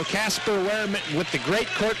State we know. Casper Ware with the great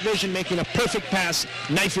court vision, making a perfect pass,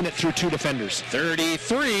 knifing it through two defenders.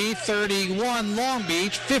 33-31 Long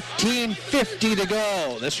Beach, 15:50 to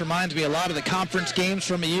go. This reminds me a lot of the conference games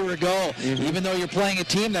from a year ago. Even though you're playing a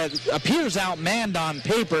team that appears outmanned on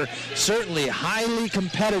paper, certainly highly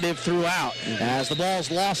competitive throughout. As the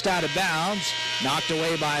ball's lost out of bounds, knocked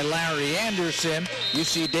away by Larry Anderson.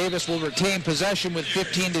 UC Davis will retain possession with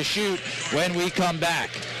 15 to shoot when we come back.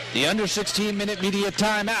 The under 16-minute media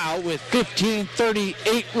timeout with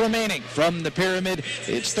 15:38 remaining from the Pyramid.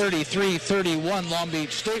 It's 33-31 Long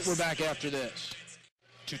Beach State. We're back after this.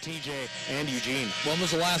 To TJ and Eugene. When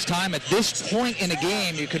was the last time at this point in a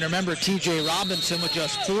game you can remember TJ Robinson with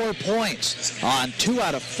just 4 points on 2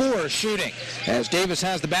 out of 4 shooting? As Davis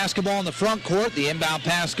has the basketball in the front court, the inbound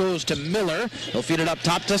pass goes to Miller. He'll feed it up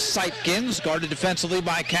top to Sipkins, guarded defensively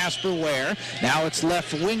by Casper Ware. Now it's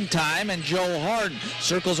left wing time, and Joe Harden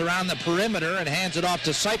circles around the perimeter and hands it off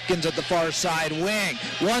to Sipkins at the far side wing.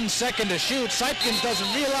 1 second to shoot. Sipkins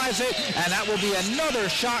doesn't realize it, and that will be another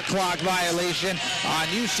shot clock violation on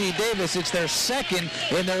UC Davis. It's their second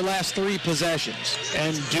in their last 3 possessions.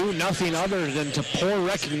 And do nothing other than to poor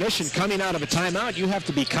recognition. Coming out of a timeout, you have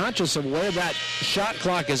to be conscious of where that shot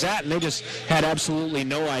clock is at, and they just had absolutely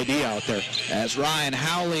no idea out there. As Ryan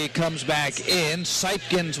Howley comes back in,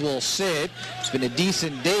 Sipkins will sit. It's been a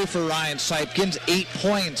decent day for Ryan Sipkins. 8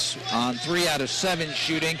 points on 3 out of 7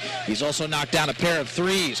 shooting. He's also knocked down a pair of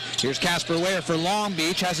threes. Here's Casper Ware for Long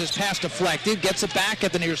Beach. Has his pass deflected. Gets it back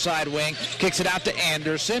at the near side wing. Kicks it out to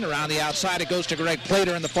Anderson. Around the outside, it goes to Greg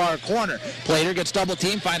Plater in the far corner. Plater gets double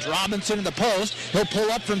teamed, finds Robinson in the post. He'll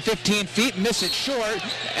pull up from 15 feet, miss it short,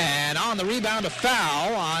 and on the rebound, a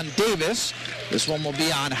foul on Davis. This one will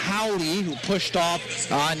be on Howley, who pushed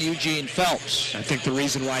off on Eugene Phelps. I think the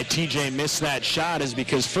reason why TJ missed that shot is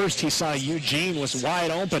because first he saw Eugene was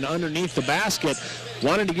wide open underneath the basket,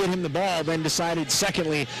 wanted to get him the ball, then decided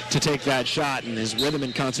secondly to take that shot, and his rhythm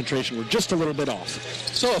and concentration were just a little bit off.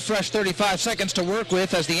 So a fresh 35 seconds to work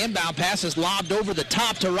with as the inbound pass is lobbed over the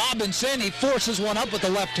top to Robinson. He forces one up with the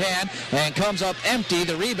left hand and comes up empty.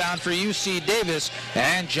 The rebound for UC Davis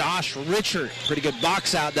and Josh Richard. Pretty good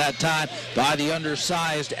box out that time by the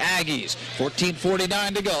undersized Aggies.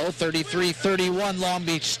 14:49 to go, 33-31 Long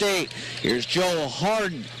Beach State. Here's Joe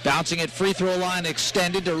Harden bouncing it free throw line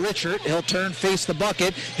extended to Richard. He'll turn, face the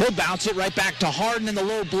bucket. He'll bounce it right back to Harden in the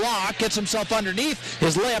low block. Gets himself underneath.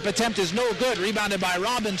 His layup attempt is no good. Rebounded by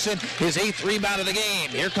Robinson. His 8th rebound of the game.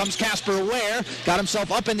 Here comes Casper Ware. Got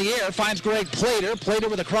himself up in the air. Finds Greg Plater. Plater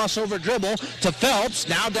with a crossover dribble to Phelps.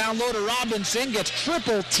 Now down low to Robinson. Gets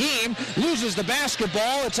triple teamed. Loses the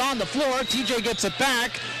basketball. It's on the floor. TJ gets it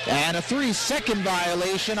back. And a 3-second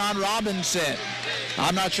violation on Robinson.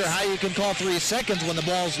 I'm not sure how you can call 3 seconds when the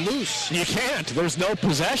ball's loose. You can't. There's no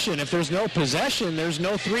possession. If there's no possession, there's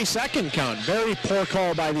no 3-second count. Very poor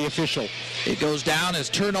call by the official. It goes down as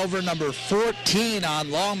turnover number 14 on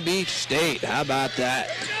Long Beach State. How about that?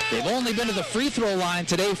 They've only been to the free throw line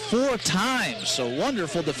today 4 times. So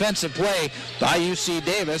wonderful defensive play by UC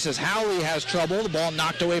Davis as Howley has trouble. The ball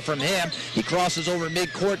knocked away from him. He crosses over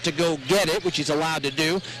midcourt to go get it, which he's allowed to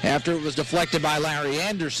do after it was deflected by Larry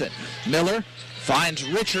Anderson. Miller finds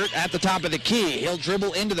Richard at the top of the key. He'll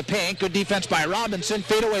dribble into the paint. Good defense by Robinson.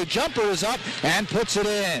 Fadeaway jumper is up and puts it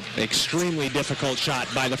in. Extremely difficult shot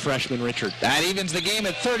by the freshman Richard. That evens the game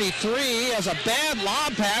at 33 as a bad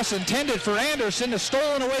lob pass intended for Anderson is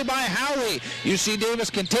stolen away by Howley. UC Davis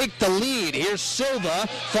can take the lead. Here's Silva.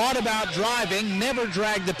 Thought about driving. Never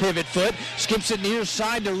dragged the pivot foot. Skips it near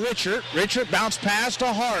side to Richard. Richard bounced pass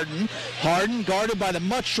to Harden. Harden guarded by the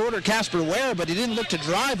much shorter Casper Ware, but he didn't look to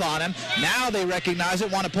drive on him. Now they recognize it,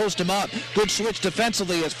 want to post him up. Good switch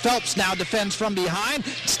defensively as Phelps now defends from behind.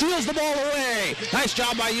 Steals the ball away. Nice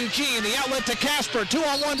job by Eugene. The outlet to Casper.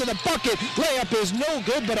 2-on-1 to the bucket. Layup is no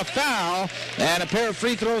good, but a foul. And a pair of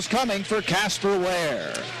free throws coming for Casper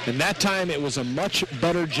Ware. And that time it was a much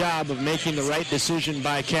better job of making the right decision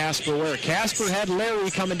by Casper Ware. Casper had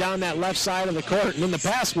Larry coming down that left side of the court. And in the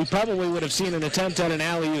past, we probably would have seen an attempt at an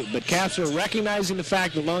alley-oop. But Casper, recognizing the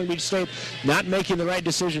fact that Long Beach State not making the right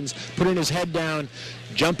decisions, putting his head down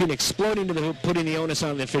jumping, exploding to the hoop, putting the onus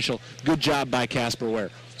on the official. Good job by Casper Ware.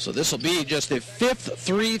 So this will be just the fifth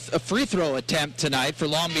free throw attempt tonight for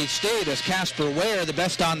Long Beach State as Casper Ware, the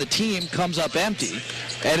best on the team, comes up empty.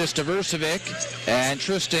 Edis Diversevic and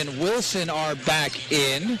Tristan Wilson are back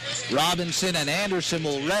in. Robinson and Anderson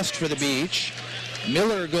will rest for the Beach.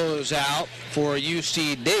 Miller goes out for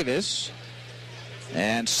UC Davis.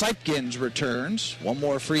 And Sipkins returns. One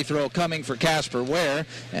more free throw coming for Casper Ware,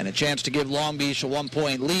 and a chance to give Long Beach a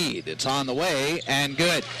 1-point lead. It's on the way and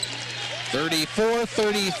good.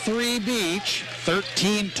 34-33 Beach,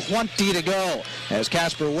 13:20 to go. As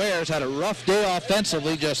Casper Ware's had a rough day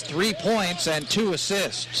offensively, just 3 points and 2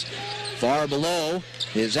 assists. Far below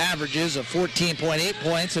his averages of 14.8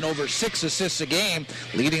 points and over 6 assists a game,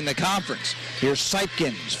 leading the conference. Here's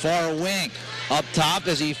Sipkins, far wing, up top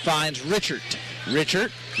as he finds Richard.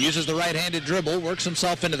 Richard uses the right-handed dribble, works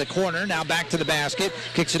himself into the corner, now back to the basket,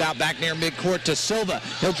 kicks it out back near midcourt to Silva.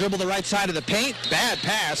 He'll dribble the right side of the paint. Bad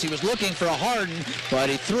pass. He was looking for a Harden, but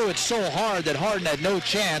he threw it so hard that Harden had no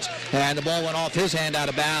chance, and the ball went off his hand out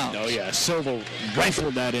of bounds. Oh, yeah, Silva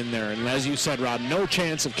rifled that in there, and as you said, Rob, no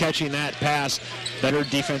chance of catching that pass. Better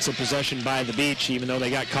defensive possession by the Beach, even though they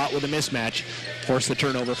got caught with a mismatch. Forced the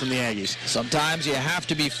turnover from the Aggies. Sometimes you have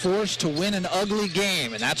to be forced to win an ugly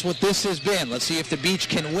game, and that's what this has been. Let's see if the Beach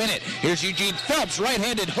can win it. Here's Eugene Phelps.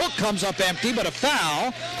 Right-handed hook comes up empty, but a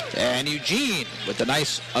foul. And Eugene, with a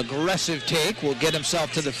nice aggressive take, will get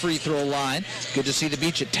himself to the free throw line. Good to see the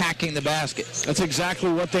Beach attacking the basket. That's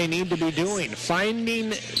exactly what they need to be doing. Finding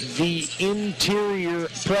the interior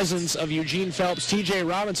presence of Eugene Phelps, T.J.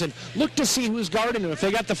 Robinson. Look to see who's guarding him. If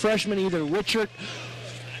they got the freshman, either Richard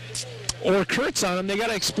or Kurtz on him, they got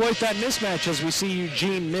to exploit that mismatch as we see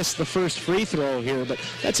Eugene miss the first free throw here. But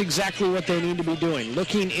that's exactly what they need to be doing,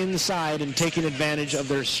 looking inside and taking advantage of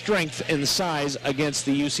their strength and size against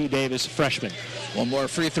the UC Davis freshman. One more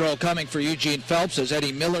free throw coming for Eugene Phelps as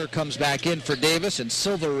Eddie Miller comes back in for Davis and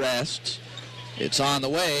Silva rests. It's on the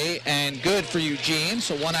way and good for Eugene,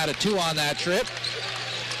 so 1 out of 2 on that trip.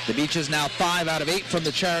 The Beach is now 5 out of 8 from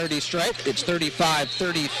the charity stripe. It's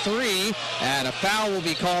 35-33, and a foul will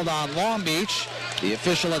be called on Long Beach. The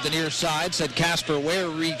official at the near side said Casper Ware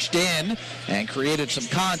reached in and created some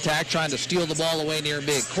contact, trying to steal the ball away near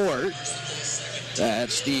midcourt.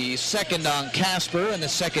 That's the second on Casper and the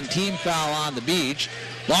second team foul on the Beach.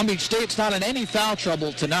 Long Beach State's not in any foul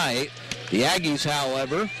trouble tonight. The Aggies,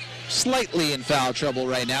 however, slightly in foul trouble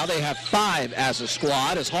right now. They have 5 as a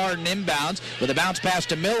squad as Harden inbounds with a bounce pass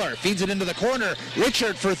to Miller. Feeds it into the corner.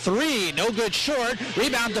 Richard for 3. No good short.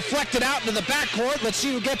 Rebound deflected out into the backcourt. Let's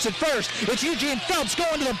see who gets it first. It's Eugene Phelps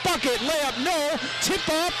going to the bucket. Layup no. Tip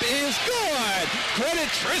up is good. Credit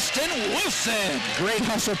Tristan Wilson. Great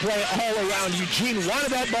hustle play all around. Eugene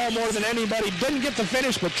wanted that ball more than anybody. Didn't get the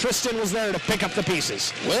finish, but Tristan was there to pick up the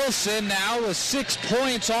pieces. Wilson now with 6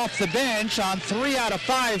 points off the bench on 3 out of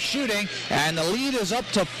 5 shooting. And the lead is up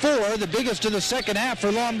to 4, the biggest of the second half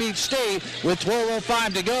for Long Beach State with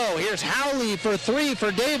 12:05 to go. Here's Howley for 3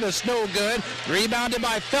 for Davis, no good. Rebounded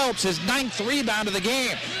by Phelps, his 9th rebound of the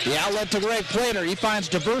game. The outlet to Greg Plater. He finds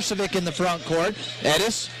Diversevic in the front court.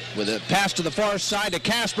 Edis with a pass to the far side to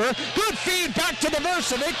Casper. Good feed back to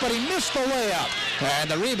Diversevic, but he missed the layup.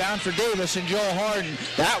 And the rebound for Davis and Joe Harden.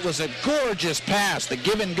 That was a gorgeous pass. The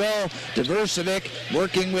give and go. Diversevic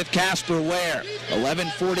working with Casper Ware.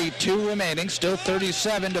 11:42 remaining, still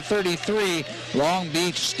 37-33, Long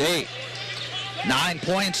Beach State. 9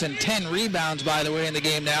 points and 10 rebounds, by the way, in the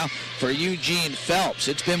game now for Eugene Phelps.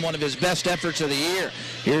 It's been one of his best efforts of the year.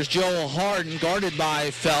 Here's Joel Harden, guarded by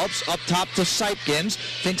Phelps, up top to Sipkins.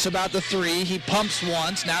 Thinks about the 3. He pumps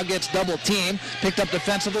once, now gets double teamed. Picked up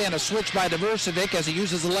defensively and a switch by Diversevic as he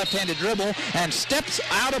uses the left-handed dribble and steps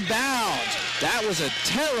out of bounds. That was a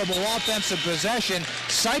terrible offensive possession.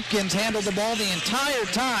 Sipkins handled the ball the entire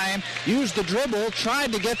time, used the dribble,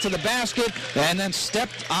 tried to get to the basket, and then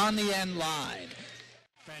stepped on the end line.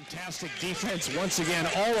 Fantastic defense once again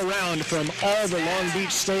all around from all the Long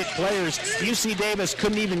Beach State players. UC Davis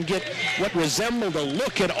couldn't even get what resembled a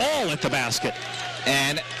look at all at the basket.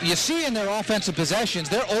 And you see in their offensive possessions,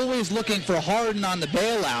 they're always looking for Harden on the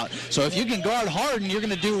bailout. So if you can guard Harden, you're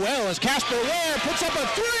going to do well as Casper Ware puts up a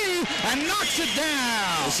 3 and knocks it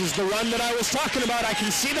down. This is the run that I was talking about. I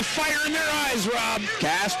can see the fire in their eyes, Rob.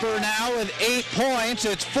 Casper now with 8 points.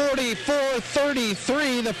 It's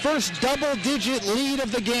 44-33, the first double-digit lead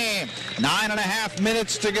of the game. 9.5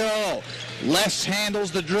 minutes to go. Les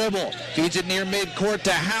handles the dribble, feeds it near midcourt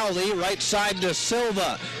to Howley, right side to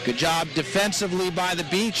Silva. Good job defensively by the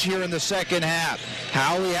Beach here in the second half.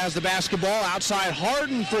 Howley has the basketball outside.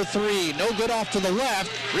 Harden for three. No good off to the left.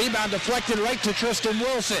 Rebound deflected right to Tristan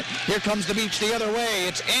Wilson. Here comes the Beach the other way.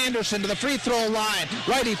 It's Anderson to the free throw line.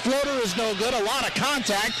 Righty floater is no good. A lot of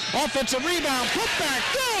contact. Offensive rebound. Put back.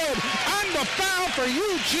 Good. And the foul for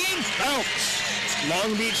Eugene Phelps.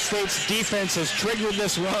 Long Beach State's defense has triggered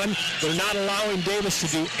this run. They're not allowing Davis to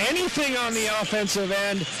do anything on the offensive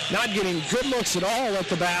end, not getting good looks at all at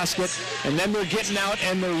the basket, and then they're getting out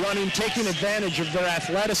and they're running, taking advantage of their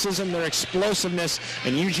athleticism, their explosiveness,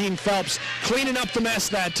 and Eugene Phelps cleaning up the mess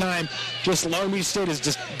that time. Just Long Beach State has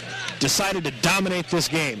just decided to dominate this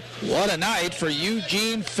game. What a night for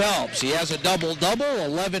Eugene Phelps. He has a double-double,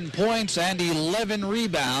 11 points and 11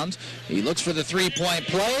 rebounds. He looks for the three-point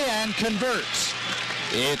play and converts.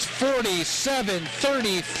 It's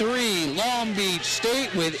 47-33 Long Beach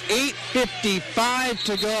State with 8:55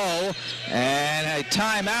 to go, and a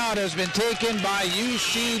timeout has been taken by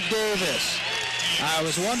UC Davis. I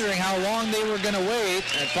was wondering how long they were going to wait,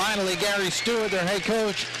 and finally Gary Stewart, their head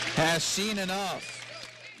coach, has seen enough.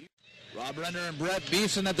 Rob Renner and Brett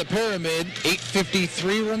Beeson at the Pyramid.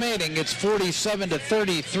 8:53 remaining. It's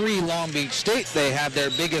 47-33 Long Beach State. They have their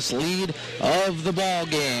biggest lead of the ball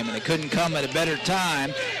game, and it couldn't come at a better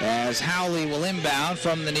time as Howley will inbound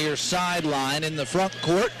from the near sideline in the front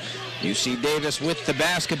court. UC Davis with the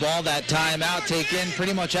basketball. That timeout taken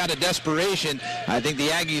pretty much out of desperation. I think the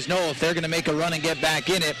Aggies know if they're going to make a run and get back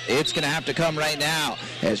in it, it's going to have to come right now.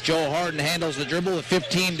 As Joe Harden handles the dribble with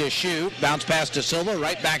 15 to shoot. Bounce pass to Silva,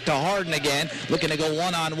 right back to Harden again. Looking to go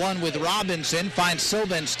one-on-one with Robinson. Finds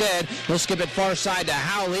Silva instead. He'll skip it far side to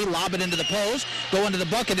Howley. Lob it into the post. Go into the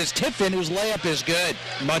bucket is Tiffin, whose layup is good.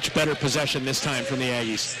 Much better possession this time from the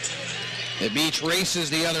Aggies. The Beach races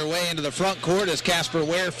the other way into the front court as Casper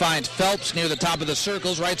Ware finds Phelps near the top of the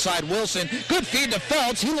circles. Right side Wilson. Good feed to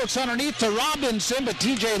Phelps. He looks underneath to Robinson, but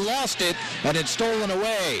TJ lost it, and it's stolen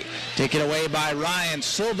away. Taken away by Ryan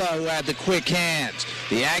Silva, who had the quick hands.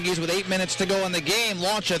 The Aggies, with 8 minutes to go in the game,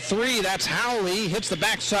 launch a three. That's Howley. Hits the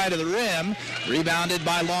backside of the rim. Rebounded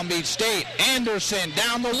by Long Beach State. Anderson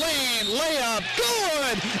down the lane. Layup.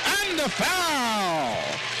 Good. And a foul.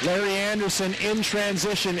 Larry Anderson in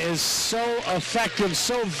transition is so effective,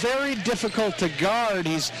 so very difficult to guard.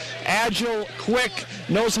 He's agile, quick,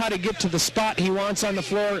 knows how to get to the spot he wants on the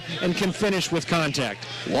floor, and can finish with contact.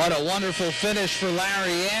 What a wonderful finish for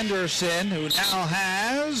Larry Anderson, who now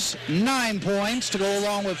has 9 points to go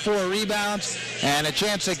along with 4 rebounds and a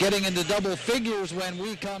chance at getting into double figures when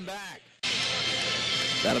we come back.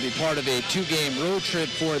 That'll be part of a 2-game road trip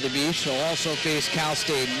for the Beach. They'll also face Cal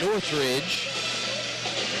State Northridge.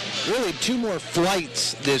 Really 2 more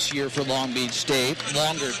flights this year for Long Beach State,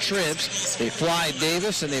 longer trips. They fly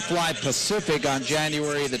Davis and they fly Pacific on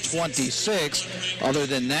January the 26th. Other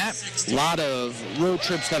than that, a lot of road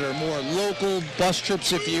trips that are more local, bus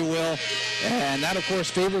trips if you will. And that of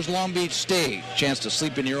course favors Long Beach State. Chance to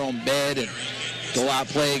sleep in your own bed and go out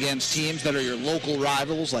play against teams that are your local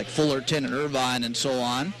rivals like Fullerton and Irvine and so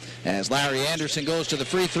on. As Larry Anderson goes to the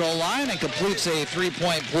free throw line and completes a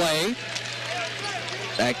 3-point play.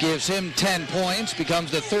 That gives him 10 points,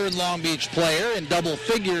 becomes the 3rd Long Beach player in double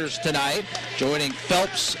figures tonight, joining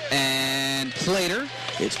Phelps and Plater.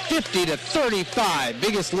 It's 50-35,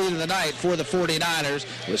 biggest lead of the night for the 49ers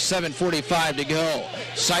with 7:45 to go.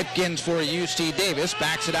 Sipkins for UC Davis,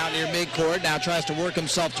 backs it out near midcourt, now tries to work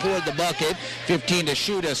himself toward the bucket. 15 to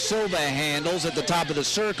shoot as Silva handles at the top of the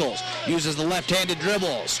circles. Uses the left-handed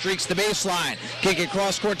dribble, streaks the baseline. Kick it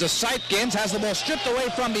cross court to Sipkins, has the ball stripped away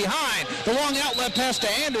from behind. The long outlet pass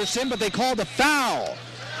to Anderson, but they called a foul.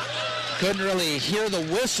 Couldn't really hear the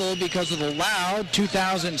whistle because of the loud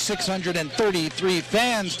 2,633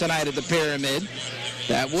 fans tonight at the Pyramid.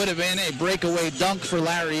 That would have been a breakaway dunk for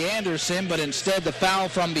Larry Anderson, but instead the foul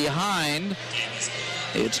from behind.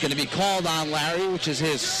 It's going to be called on Larry, which is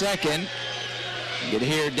his 2nd. You can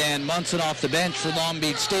hear Dan Munson off the bench for Long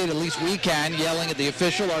Beach State, at least we can, yelling at the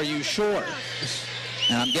official, "Are you sure?"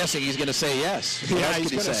 And I'm guessing he's going to say yes. Yeah,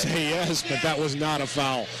 he's going to say yes, but that was not a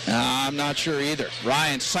foul. I'm not sure either.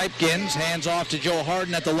 Ryan Sipkins hands off to Joe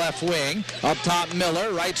Harden at the left wing. Up top,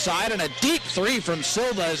 Miller, right side, and a deep 3 from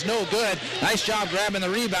Silva is no good. Nice job grabbing the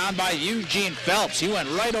rebound by Eugene Phelps. He went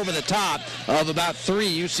right over the top of about 3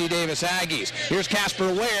 UC Davis Aggies. Here's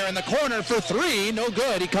Casper Ware in the corner for 3. No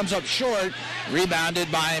good. He comes up short.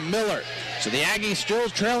 Rebounded by Miller. So the Aggies still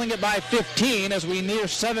trailing it by 15 as we near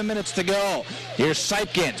 7 minutes to go. Here's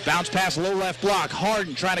Sipkins, bounce pass low left block.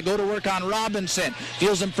 Harden trying to go to work on Robinson.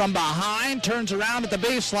 Feels him from behind, turns around at the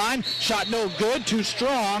baseline. Shot no good, too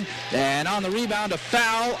strong. And on the rebound, a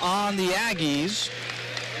foul on the Aggies.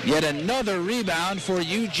 Yet another rebound for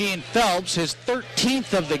Eugene Phelps, his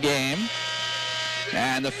 13th of the game.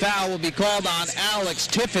 And the foul will be called on Alex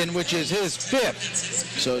Tiffin, which is his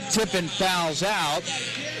 5th. So Tiffin fouls out.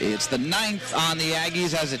 It's the 9th on the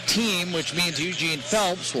Aggies as a team, which means Eugene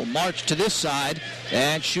Phelps will march to this side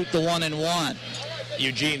and shoot the 1-and-1.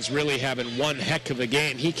 Eugene's really having one heck of a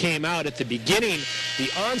game. He came out at the beginning, the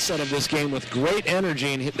onset of this game with great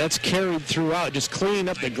energy, and that's carried throughout, just cleaning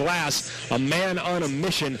up the glass, a man on a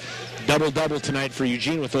mission. Double-double tonight for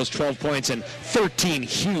Eugene with those 12 points and 13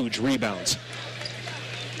 huge rebounds.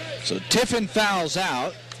 So Tiffin fouls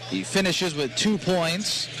out. He finishes with 2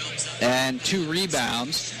 points and 2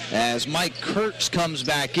 rebounds as Mike Kurtz comes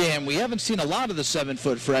back in. We haven't seen a lot of the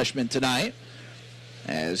 7-foot freshman tonight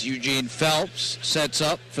as Eugene Phelps sets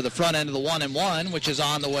up for the front end of the 1-and-1, which is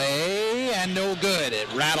on the way and no good. It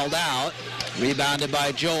rattled out. Rebounded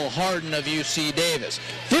by Joe Harden of UC Davis.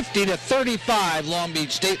 50-35 Long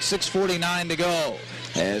Beach State, 6:49 to go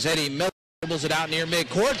as Eddie Miller dribbles it out near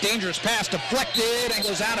midcourt. Dangerous pass deflected and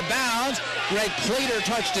goes out of bounds. Greg Plater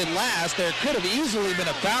touched it last. There could have easily been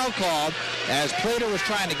a foul called as Plater was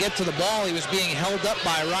trying to get to the ball. He was being held up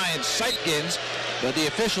by Ryan Sipkins, but the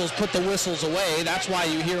officials put the whistles away. That's why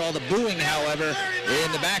you hear all the booing, however,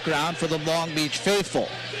 in the background for the Long Beach faithful.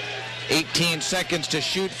 18 seconds to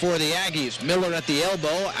shoot for the Aggies. Miller at the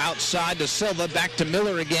elbow, outside to Silva, back to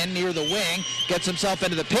Miller again near the wing, gets himself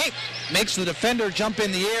into the paint, makes the defender jump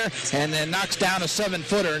in the air, and then knocks down a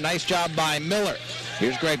 7-footer. Nice job by Miller.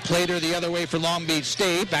 Here's Greg Plater the other way for Long Beach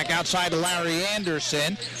State. Back outside to Larry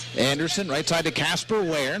Anderson. Anderson right side to Casper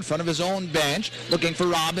Ware in front of his own bench. Looking for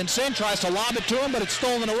Robinson. Tries to lob it to him, but it's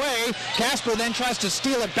stolen away. Casper then tries to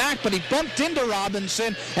steal it back, but he bumped into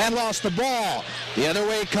Robinson and lost the ball. The other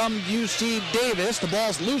way comes UC Davis. The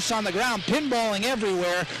ball's loose on the ground, pinballing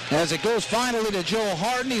everywhere as it goes finally to Joe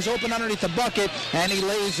Harden. He's open underneath the bucket, and he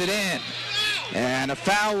lays it in. And a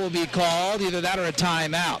foul will be called, either that or a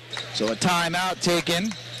timeout. So a timeout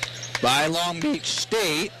taken by Long Beach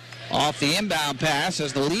State off the inbound pass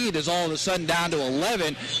as the lead is all of a sudden down to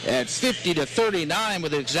 11 at 50-39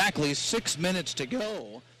 with exactly 6 minutes to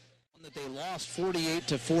go. That they lost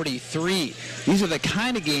 48-43. These are the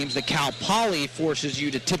kind of games that Cal Poly forces you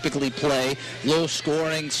to typically play. Low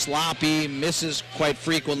scoring, sloppy, misses quite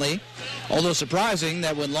frequently. Although surprising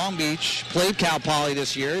that when Long Beach played Cal Poly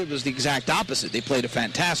this year, it was the exact opposite. They played a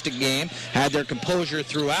fantastic game, had their composure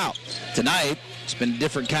throughout. Tonight, it's been a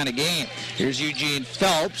different kind of game. Here's Eugene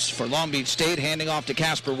Phelps for Long Beach State, handing off to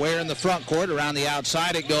Casper Ware in the front court. Around the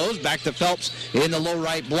outside it goes. Back to Phelps in the low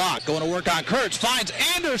right block. Going to work on Kurtz. Finds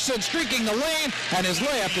Anderson streaking the lane, and his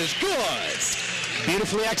layup is good.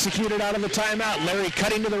 Beautifully executed out of the timeout. Larry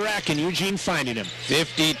cutting to the rack and Eugene finding him.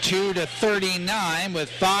 52-39 with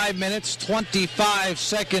 5 minutes, 25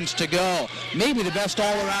 seconds to go. Maybe the best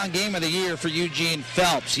all-around game of the year for Eugene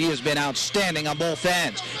Phelps. He has been outstanding on both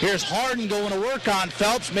ends. Here's Harden going to work on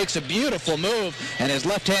Phelps, makes a beautiful move, and his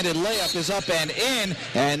left-handed layup is up and in.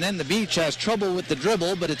 And then the Beach has trouble with the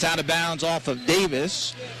dribble, but it's out of bounds off of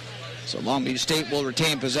Davis. So Long Beach State will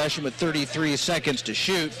retain possession with 33 seconds to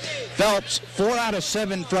shoot. Phelps, 4 out of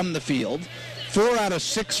 7 from the field, 4 out of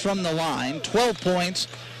 6 from the line, 12 points,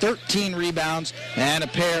 13 rebounds, and a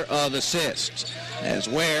pair of assists. As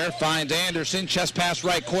Ware finds Anderson, chest pass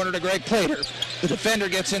right corner to Greg Plater. The defender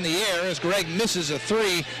gets in the air as Greg misses a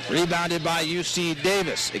 3, rebounded by UC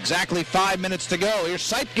Davis. Exactly 5 minutes to go. Here's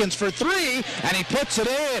Sipkins for 3, and he puts it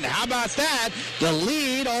in. How about that? The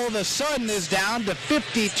lead all of a sudden is down to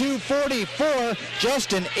 52-44,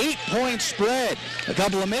 just an 8-point spread. A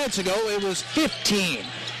couple of minutes ago, it was 15.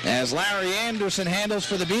 As Larry Anderson handles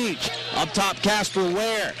for the Beach. Up top, Casper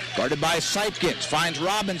Ware, guarded by Sipkins, finds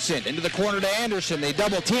Robinson into the corner to Anderson. They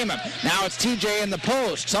double team him. Now it's TJ in the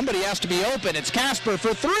post. Somebody has to be open. It's Casper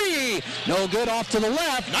for 3. No good, off to the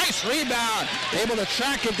left. Nice rebound. Able to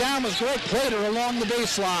track it down was Greg Plater along the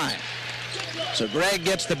baseline. So Greg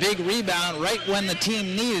gets the big rebound right when the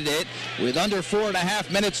team needed it with under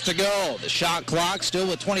 4.5 minutes to go. The shot clock still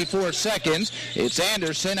with 24 seconds. It's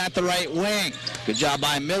Anderson at the right wing. Good job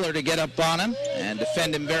by Miller to get up on him. and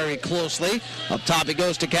defend him very closely. Up top it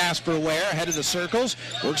goes to Casper Ware, head of the circles,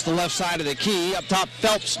 works the left side of the key. Up top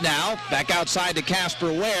Phelps now, back outside to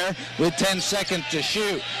Casper Ware with 10 seconds to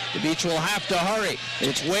shoot. The Beach will have to hurry.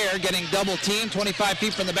 It's Ware getting double teamed, 25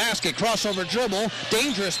 feet from the basket, crossover dribble,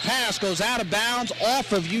 dangerous pass, goes out of bounds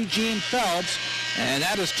off of Eugene Phelps, and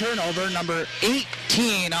that is turnover number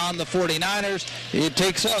 18 on the 49ers. It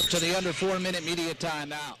takes us to the under 4-minute media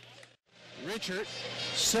timeout. Richard,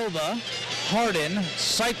 Silva, Harden,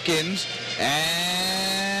 Sipkins,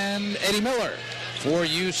 and Eddie Miller for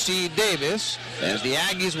UC Davis. As the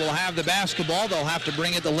Aggies will have the basketball, they'll have to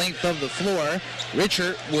bring it the length of the floor.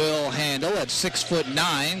 Richard will handle at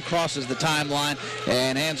 6'9", crosses the timeline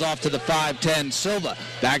and hands off to the 5'10" Silva.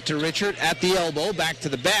 Back to Richard at the elbow, back to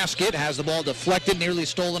the basket, has the ball deflected, nearly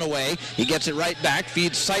stolen away. He gets it right back,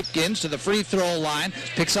 feeds Sipkins to the free throw line,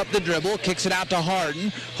 picks up the dribble, kicks it out to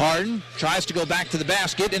Harden. Harden tries to go back to the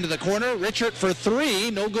basket, into the corner. Richard for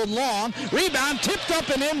three, no good long. Rebound tipped up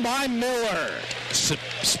and in by Miller.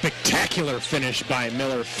 Spectacular finish by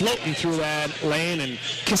Miller, floating through that lane and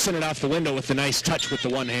kissing it off the window with a nice touch with the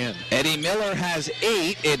one hand. Eddie Miller has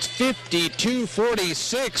 8. It's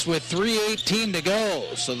 52-46 with 3:18 to go.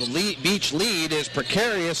 So the Beach lead is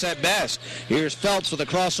precarious at best. Here's Phelps with a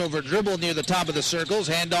crossover dribble near the top of the circles.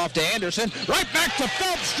 Hand off to Anderson. Right back to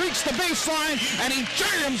Phelps. Streaks the baseline, and he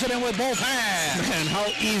jams it in with both hands. Man, how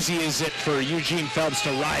easy is it for Eugene Phelps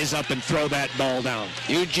to rise up and throw that ball down?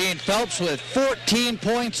 Eugene Phelps with 14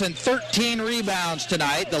 points and 13 rebounds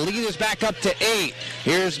tonight. The lead is back up to 8.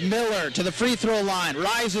 Here's Miller to the free throw line,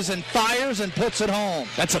 rises and fires and puts it home.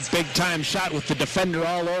 That's a big-time shot with the defender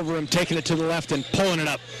all over him, taking it to the left and pulling it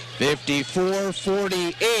up.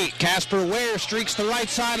 54-48. Casper Ware streaks the right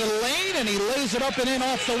side of the lane, and he lays it up and in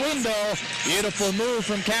off the window. Beautiful move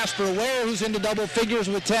from Casper Ware, who's into double figures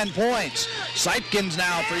with 10 points. Sipkins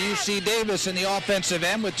now for UC Davis in the offensive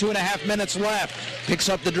end with 2.5 minutes left. Picks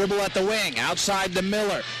up the dribble at the wing, outside to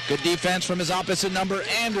Miller. Good defense from his opposite number,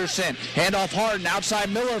 Anderson. Handoff Harden,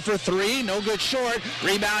 outside Miller for three, no good short.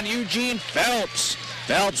 Rebound Eugene Phelps.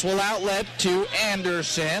 Phelps will outlet to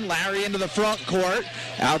Anderson. Larry into the front court.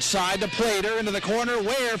 Outside to Plater, into the corner.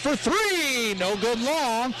 Ware for three. No good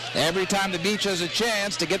long. Every time the Beach has a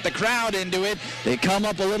chance to get the crowd into it, they come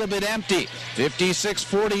up a little bit empty.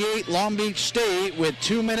 56-48 Long Beach State with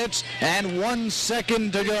 2 minutes and 1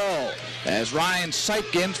 second to go. As Ryan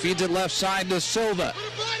Sipkins feeds it left side to Silva.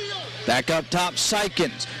 Back up top,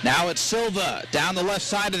 Sipkins. Now it's Silva down the left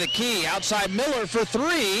side of the key. Outside Miller for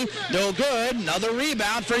three. No good. Another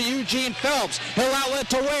rebound for Eugene Phelps. He'll outlet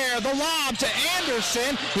to Ware. The lob to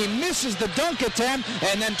Anderson. He misses the dunk attempt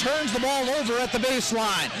and then turns the ball over at the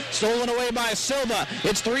baseline. Stolen away by Silva.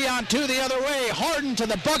 It's 3-on-2 the other way. Harden to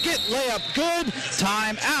the bucket. Layup good.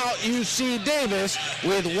 Time out. UC Davis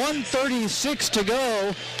with 1:36 to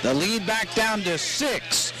go. The lead back down to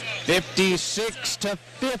 6.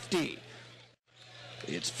 56-50.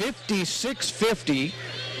 It's 56-50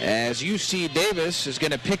 as UC Davis is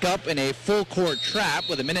going to pick up in a full court trap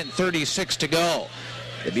with 1:36 to go.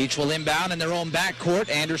 The Beach will inbound in their own backcourt.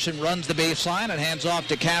 Anderson runs the baseline and hands off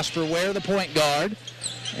to Casper Ware, the point guard.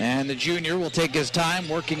 And the junior will take his time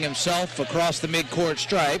working himself across the midcourt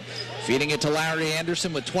stripe, feeding it to Larry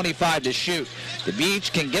Anderson with 25 to shoot. The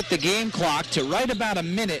Beach can get the game clock to right about a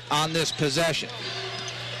minute on this possession.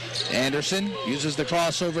 Anderson uses the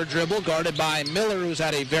crossover dribble, guarded by Miller, who's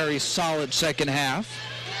had a very solid second half.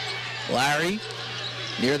 Larry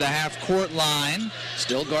near the half-court line,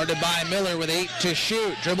 still guarded by Miller with 8 to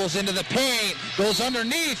shoot. Dribbles into the paint, goes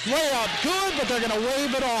underneath, layup good, but they're going to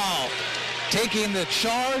wave it off. Taking the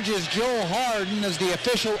charge is Joe Harden, as the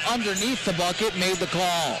official underneath the bucket made the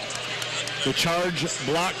call. The charge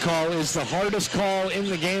block call is the hardest call in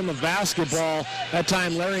the game of basketball. That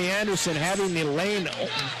time Larry Anderson having the lane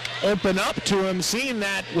open up to him, seeing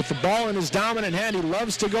that with the ball in his dominant hand, he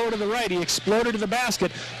loves to go to the right. He exploded to the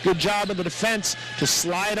basket. Good job of the defense to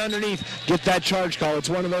slide underneath, get that charge call. It's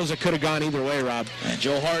one of those that could have gone either way, Rob. And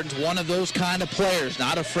Joe Harden's one of those kind of players,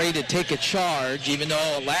 not afraid to take a charge, even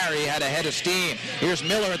though Larry had a head of steam. Here's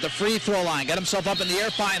Miller at the free throw line. Got himself up in the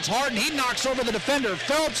air, finds Harden. He knocks over the defender,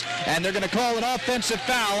 Phelps, and they're going to call an offensive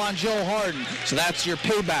foul on Joe Harden. So that's your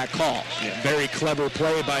payback call. Yeah, very clever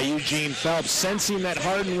play by Eugene Phelps, sensing that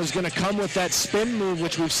Harden was is going to come with that spin move,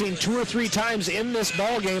 which we've seen 2 or 3 times in this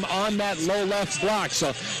ball game on that low left block.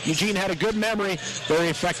 So Eugene had a good memory, very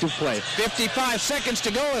effective play. 55 seconds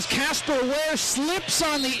to go as Casper Ware slips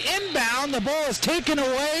on the inbound. The ball is taken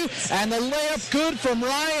away, and the layup good from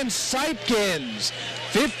Ryan Sipkins.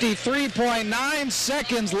 53.9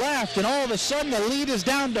 seconds left, and all of a sudden the lead is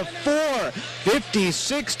down to 4,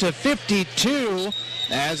 56-52,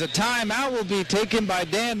 as a timeout will be taken by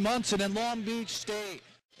Dan Munson in Long Beach State.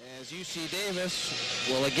 As UC Davis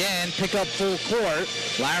will again pick up full court,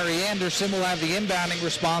 Larry Anderson will have the inbounding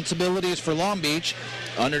responsibilities for Long Beach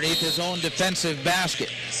underneath his own defensive basket.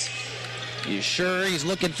 He's sure he's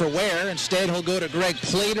looking for Ware. Instead, he'll go to Greg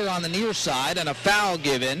Plater on the near side, and a foul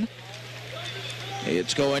given.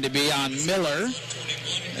 It's going to be on Miller,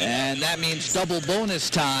 and that means double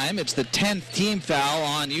bonus time. It's the 10th team foul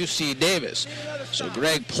on UC Davis. So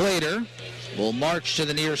Greg Plater will march to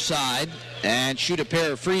the near side and shoot a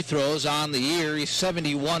pair of free throws on the year. He's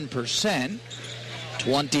 71%,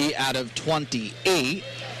 20 out of 28.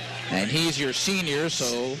 And he's your senior, so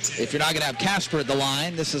if you're not going to have Casper at the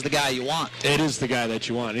line, this is the guy you want. It is the guy that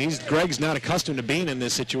you want. And Greg's not accustomed to being in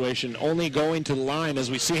this situation, only going to the line as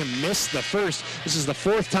we see him miss the first. This is the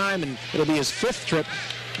 4th time, and it'll be his 5th trip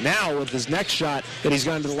now with his next shot that he's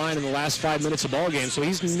gone to the line in the last 5 minutes of ball game. So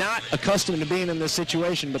he's not accustomed to being in this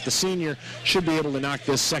situation, but the senior should be able to knock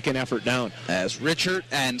this second effort down. As Richard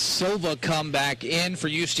and Silva come back in for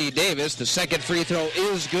UC Davis, the second free throw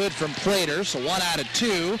is good from Plater, so 1 out of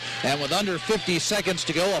 2. And with under 50 seconds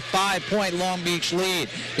to go, a 5-point Long Beach lead.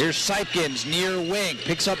 Here's Sipkins near wing,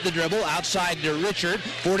 picks up the dribble outside to Richard.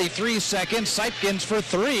 43 seconds, Sipkins for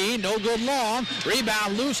 3, no good long.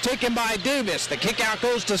 Rebound loose, taken by Davis. The kick out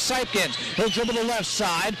goes to Sipkins. He'll dribble the left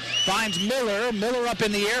side, finds Miller. Miller up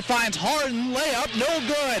in the air, finds Harden. Layup, no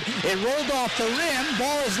good. It rolled off the rim.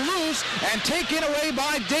 Ball is loose and taken away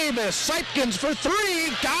by Davis. Sipkins for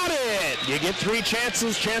 3, got it. You get 3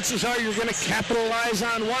 chances. Chances are you're going to capitalize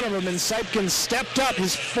on one of them, and Sipkins stepped up,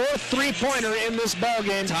 his 4th three-pointer in this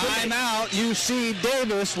ballgame. Timeout, UC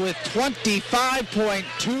Davis with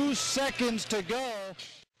 25.2 seconds to go.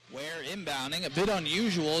 Ware inbounding, a bit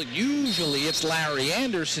unusual. Usually it's Larry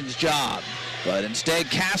Anderson's job, but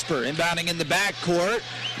instead Casper inbounding in the backcourt,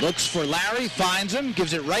 looks for Larry, finds him,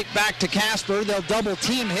 gives it right back to Casper. They'll double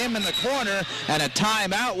team him in the corner, and a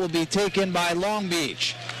timeout will be taken by Long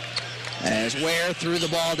Beach. As Ware threw the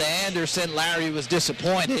ball to Anderson, Larry was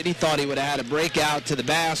disappointed. He thought he would have had a breakout to the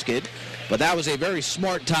basket, but that was a very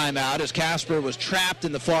smart timeout as Casper was trapped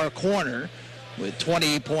in the far corner with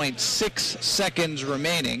 20.6 seconds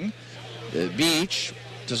remaining. The Beach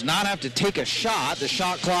does not have to take a shot. The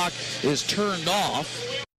shot clock is turned off.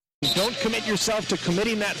 Don't commit yourself to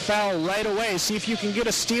committing that foul right away. See if you can get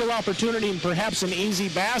a steal opportunity and perhaps an easy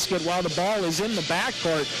basket while the ball is in the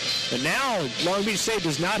backcourt. But now Long Beach State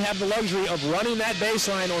does not have the luxury of running that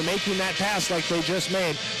baseline or making that pass like they just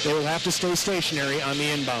made. They will have to stay stationary on the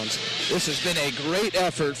inbounds. This has been a great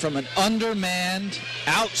effort from an undermanned,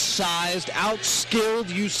 outsized, outskilled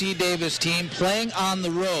UC Davis team playing on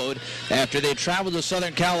the road after they traveled to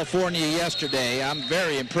Southern California yesterday. I'm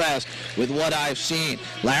very impressed with what I've seen.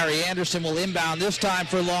 Larry Anderson will inbound this time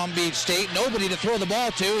for Long Beach State. Nobody to throw the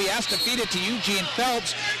ball to. He has to feed it to Eugene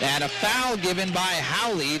Phelps, and a foul given by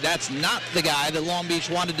Howley. That's not the guy that Long Beach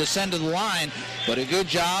wanted to send to the line, but a good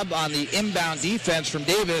job on the inbound defense from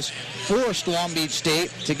Davis forced Long Beach State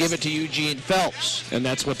to give it to Eugene Phelps. And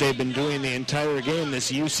that's what they've been doing the entire game.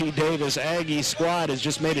 This UC Davis Aggie squad has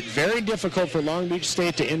just made it very difficult for Long Beach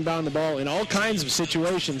State to inbound the ball in all kinds of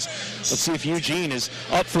situations. Let's see if Eugene is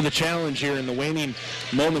up for the challenge here in the waning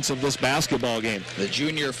moments of this basketball game. The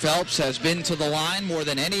junior Phelps has been to the line more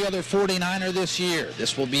than any other 49er this year.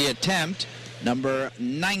 This will be attempt number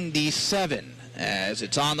 97 as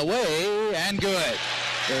it's on the way and good.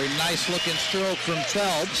 Very nice looking stroke from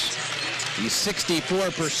Phelps. He's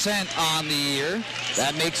 64% on the year.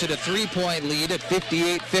 That makes it a 3-point lead at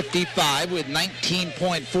 58-55 with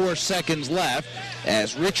 19.4 seconds left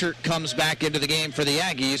as Richard comes back into the game for the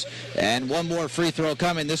Aggies. And one more free throw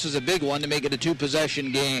coming. This is a big one to make it a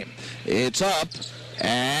 2-possession game. It's up.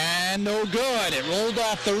 And no good. It rolled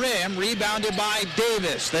off the rim, rebounded by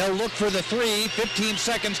Davis. They'll look for the 3, 15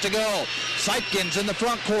 seconds to go. Sipkins in the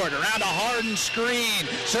front court, around a Harden screen,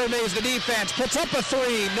 surveys the defense, puts up a 3,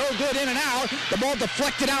 no good, in and out. The ball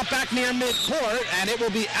deflected out back near midcourt, and it will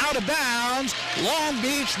be out of bounds. Long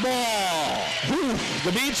Beach ball. Whew,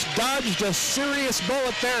 the Beach dodged a serious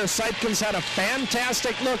bullet there. Sipkins had a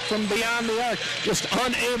fantastic look from beyond the arc, just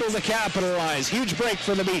unable to capitalize. Huge break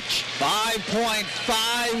for the Beach.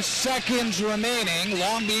 5.5 seconds remaining.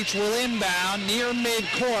 Long Beach will inbound near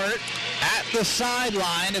midcourt. At the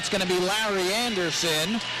sideline, it's going to be Larry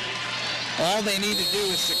Anderson. All they need to do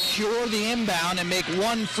is secure the inbound and make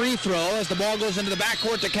one free throw as the ball goes into the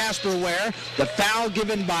backcourt to Casper Ware. The foul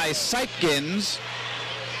given by Sipkins.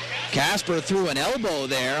 Casper threw an elbow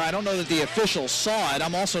there. I don't know that the officials saw it.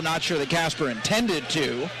 I'm also not sure that Casper intended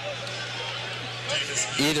to.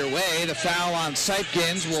 Either way, the foul on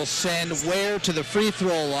Sipkins will send Ware to the free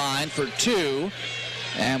throw line for 2.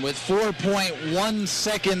 And with 4.1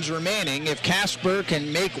 seconds remaining, if Casper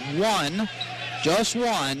can make one, just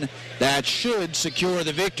one, that should secure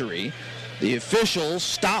the victory. The officials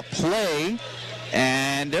stop play,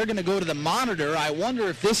 and they're going to go to the monitor. I wonder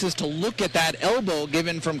if this is to look at that elbow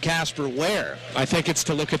given from Casper Ware. I think it's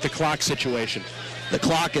to look at the clock situation. The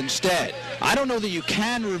clock instead. I don't know that you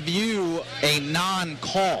can review a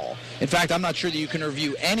non-call. In fact, I'm not sure that you can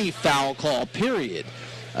review any foul call, period.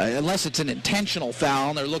 Unless it's an intentional foul,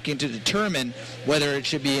 and they're looking to determine whether it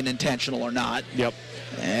should be an intentional or not. Yep.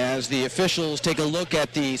 As the officials take a look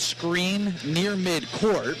at the screen near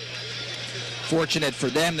midcourt. Fortunate for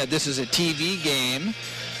them that this is a TV game.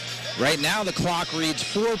 Right now the clock reads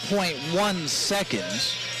 4.1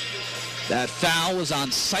 seconds. That foul was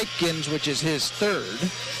on Sipkins, which is his third.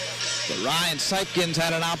 But Ryan Sipkins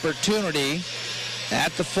had an opportunity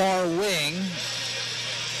at the far wing.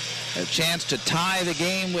 A chance to tie the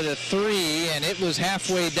game with a 3, and it was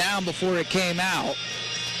halfway down before it came out.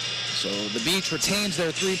 So the Beach retains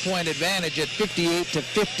their 3-point advantage at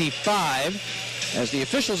 58-55 as the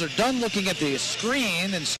officials are done looking at the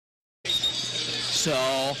screen. And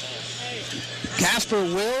so Casper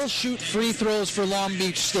will shoot free throws for Long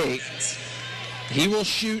Beach State. He will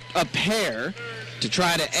shoot a pair to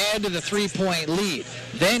try to add to the 3-point lead.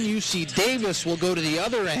 Then UC Davis will go to the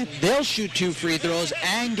other end. They'll shoot 2 free throws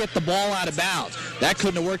and get the ball out of bounds. That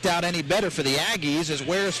couldn't have worked out any better for the Aggies, as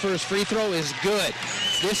Ware's first free throw is good.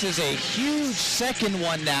 This is a huge second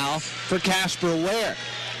one now for Casper Ware.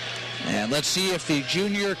 And let's see if the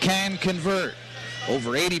junior can convert.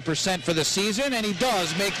 Over 80% for the season, and he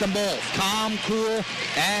does make them both. Calm, cool,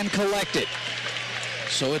 and collected.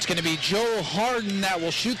 So it's going to be Joe Harden that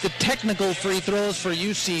will shoot the technical free throws for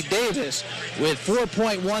UC Davis with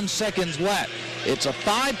 4.1 seconds left. It's a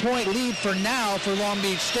 5-point lead for now for Long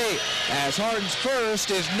Beach State, as Harden's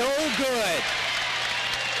first is no good.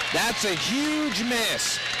 That's a huge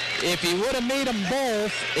miss. If he would have made them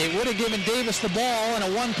both, it would have given Davis the ball in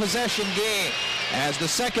a one-possession game, as the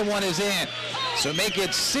second one is in. So make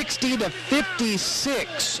it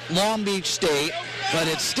 60-56 Long Beach State, but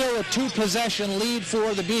it's still a 2-possession lead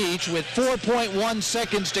for the Beach with 4.1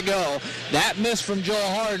 seconds to go. That miss from Joe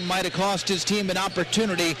Harden might have cost his team an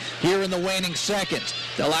opportunity here in the waning seconds.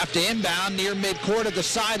 They'll have to inbound near midcourt at the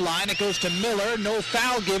sideline. It goes to Miller. No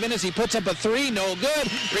foul given as he puts up a 3. No good.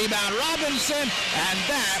 Rebound Robinson, and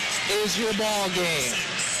that is your ball game.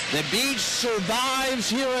 The Beach survives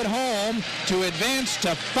here at home to advance to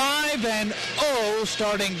 5-0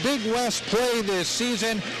 starting Big West play this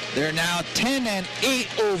season. They're now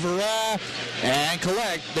 10-8 overall and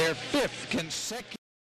collect their 5th consecutive